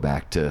starting to go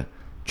back to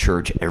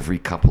church every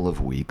couple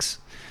of weeks,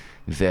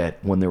 that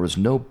when there was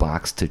no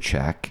box to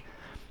check,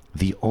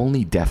 the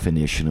only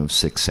definition of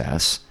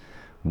success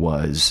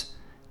was,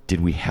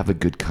 did we have a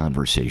good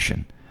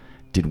conversation?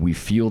 Did we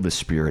feel the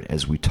Spirit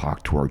as we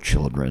talked to our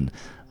children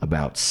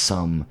about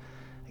some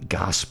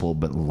gospel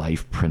but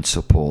life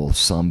principle,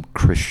 some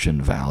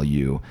Christian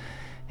value?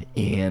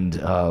 And,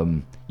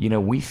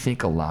 we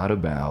think a lot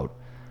about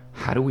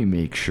how do we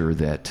make sure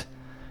that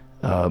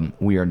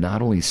we are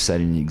not only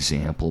setting an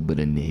example but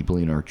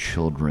enabling our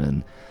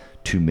children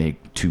to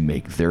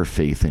make their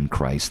faith in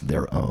Christ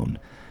their own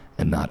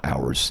and not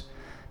ours.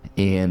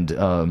 And at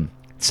the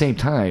same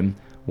time,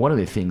 one of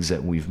the things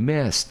that we've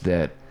missed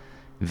that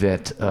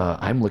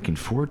I'm looking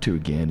forward to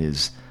again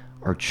is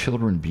our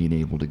children being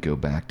able to go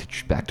back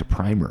to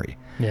primary,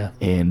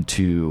 and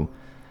to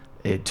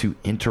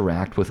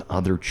interact with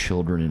other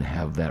children and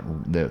have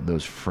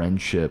those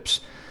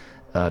friendships,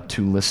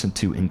 to listen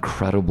to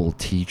incredible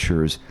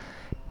teachers,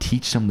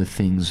 teach them the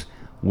things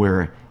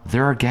where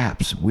there are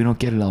gaps. We don't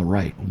get it all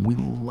right. We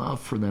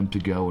love for them to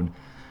go and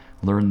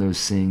learn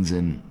those things,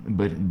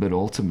 but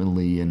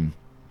ultimately, and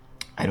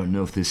I don't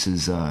know if this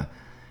is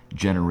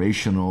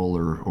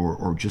generational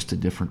or just a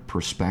different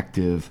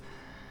perspective,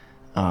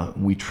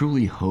 we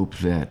truly hope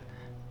that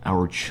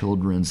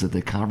that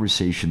the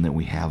conversation that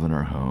we have in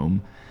our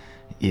home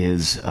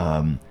is,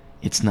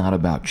 it's not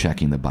about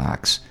checking the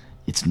box.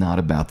 It's not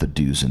about the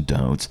do's and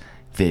don'ts.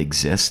 They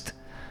exist,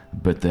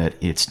 but that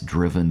it's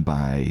driven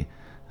by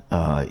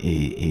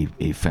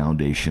a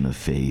foundation of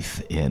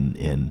faith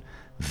and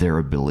their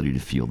ability to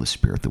feel the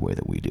Spirit the way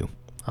that we do.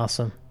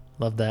 Awesome.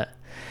 Love that.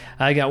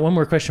 I got one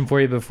more question for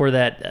you before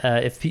that.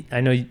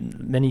 I know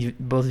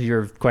both of you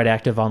are quite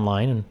active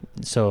online, and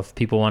so if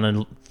people want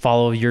to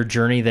follow your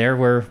journey there,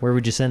 where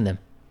would you send them?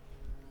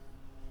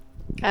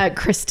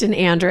 Kristen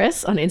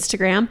Andrus on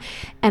Instagram,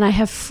 and I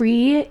have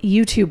free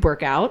YouTube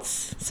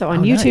workouts. So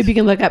on YouTube, nice. you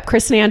can look up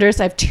Kristen Andrus.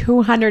 I have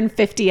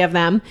 250 of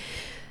them.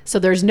 So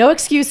there's no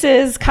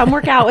excuses. Come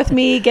work out with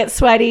me, get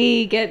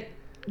sweaty, get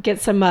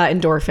some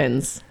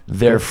endorphins.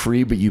 They're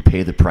free, but you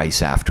pay the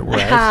price afterwards.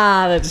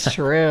 That's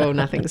true.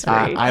 Nothing's free.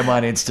 I'm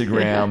on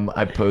Instagram.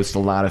 I post a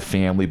lot of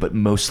family, but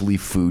mostly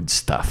food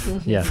stuff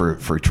Yeah.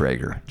 for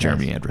Traeger.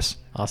 Jeremy Andrus.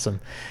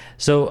 Awesome.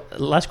 So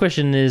last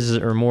question is,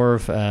 or more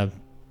of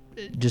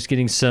just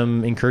getting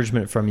some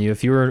encouragement from you.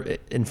 If you were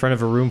in front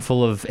of a room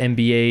full of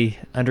MBA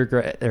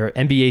undergrad or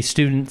MBA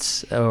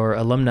students or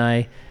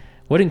alumni,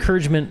 what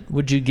encouragement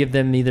would you give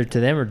them, either to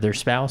them or their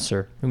spouse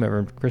or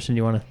whomever? Kristen,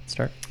 you want to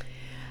start?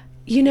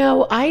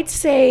 I'd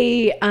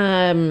say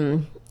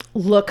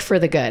look for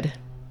the good.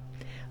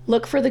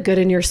 Look for the good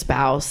in your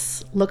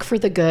spouse. Look for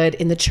the good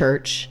in the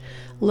church.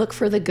 Look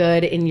for the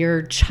good in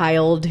your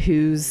child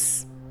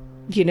who's,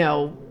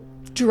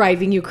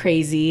 driving you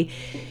crazy.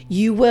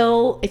 You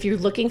will, if you're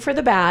looking for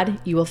the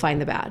bad, you will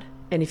find the bad.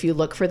 And if you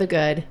look for the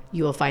good,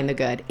 you will find the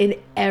good in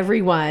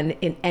everyone,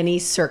 in any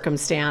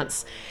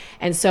circumstance.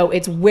 And so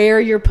it's where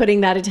you're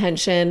putting that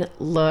attention.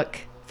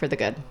 Look for the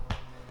good.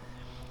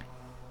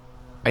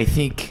 I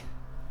think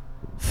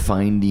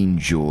finding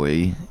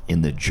joy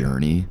in the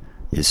journey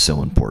is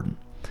so important.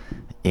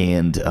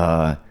 And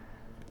I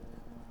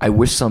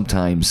wish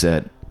sometimes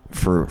that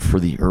for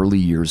the early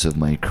years of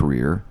my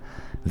career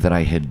that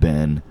I had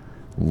been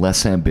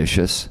less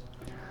ambitious,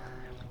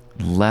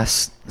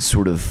 less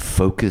sort of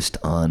focused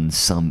on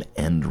some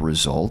end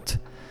result,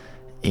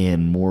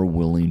 and more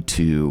willing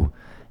to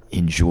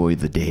enjoy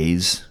the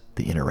days,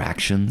 the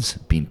interactions,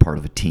 being part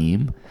of a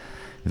team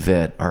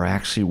that are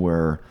actually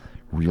where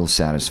real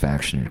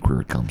satisfaction in a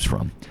career comes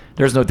from.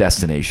 There's no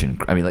destination.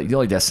 I mean, the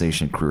only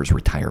destination in career is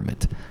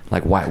retirement.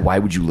 Why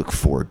would you look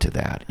forward to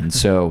that? And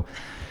so,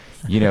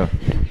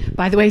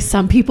 By the way,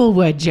 some people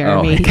would,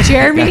 Jeremy. Oh.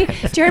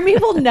 Jeremy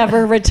will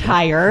never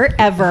retire,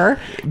 ever.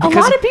 A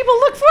lot of people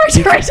look forward to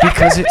retirement.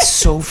 Because it's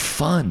so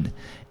fun.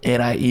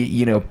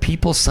 And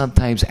people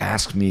sometimes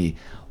ask me,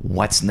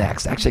 what's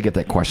next? Actually, I get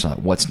that question a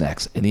lot, what's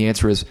next? And the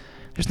answer is,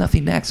 there's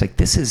nothing next.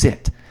 This is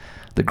it.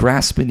 The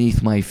grass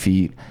beneath my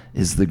feet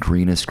is the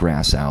greenest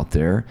grass out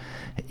there.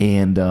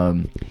 And,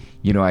 I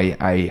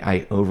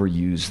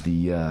overuse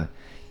the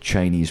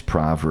Chinese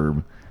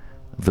proverb,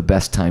 the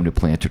best time to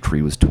plant a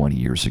tree was 20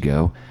 years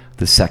ago.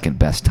 The second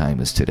best time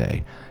is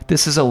today.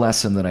 This is a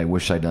lesson that I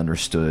wish I'd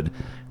understood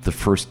the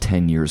first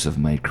 10 years of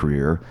my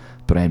career,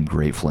 but I'm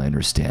grateful I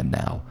understand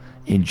now.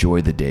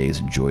 Enjoy the days,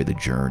 enjoy the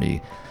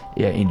journey.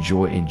 Yeah,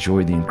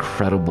 enjoy the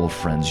incredible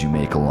friends you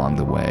make along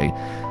the way.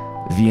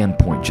 The end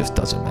point just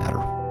doesn't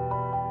matter.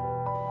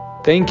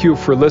 Thank you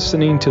for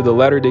listening to the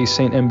Latter-day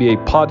Saint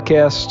MBA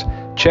podcast.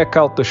 Check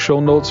out the show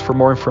notes for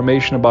more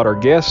information about our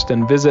guest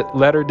and visit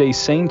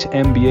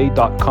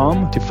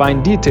latterdaysaintmba.com to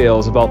find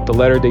details about the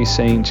Latter-day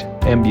Saint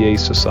MBA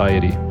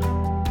Society.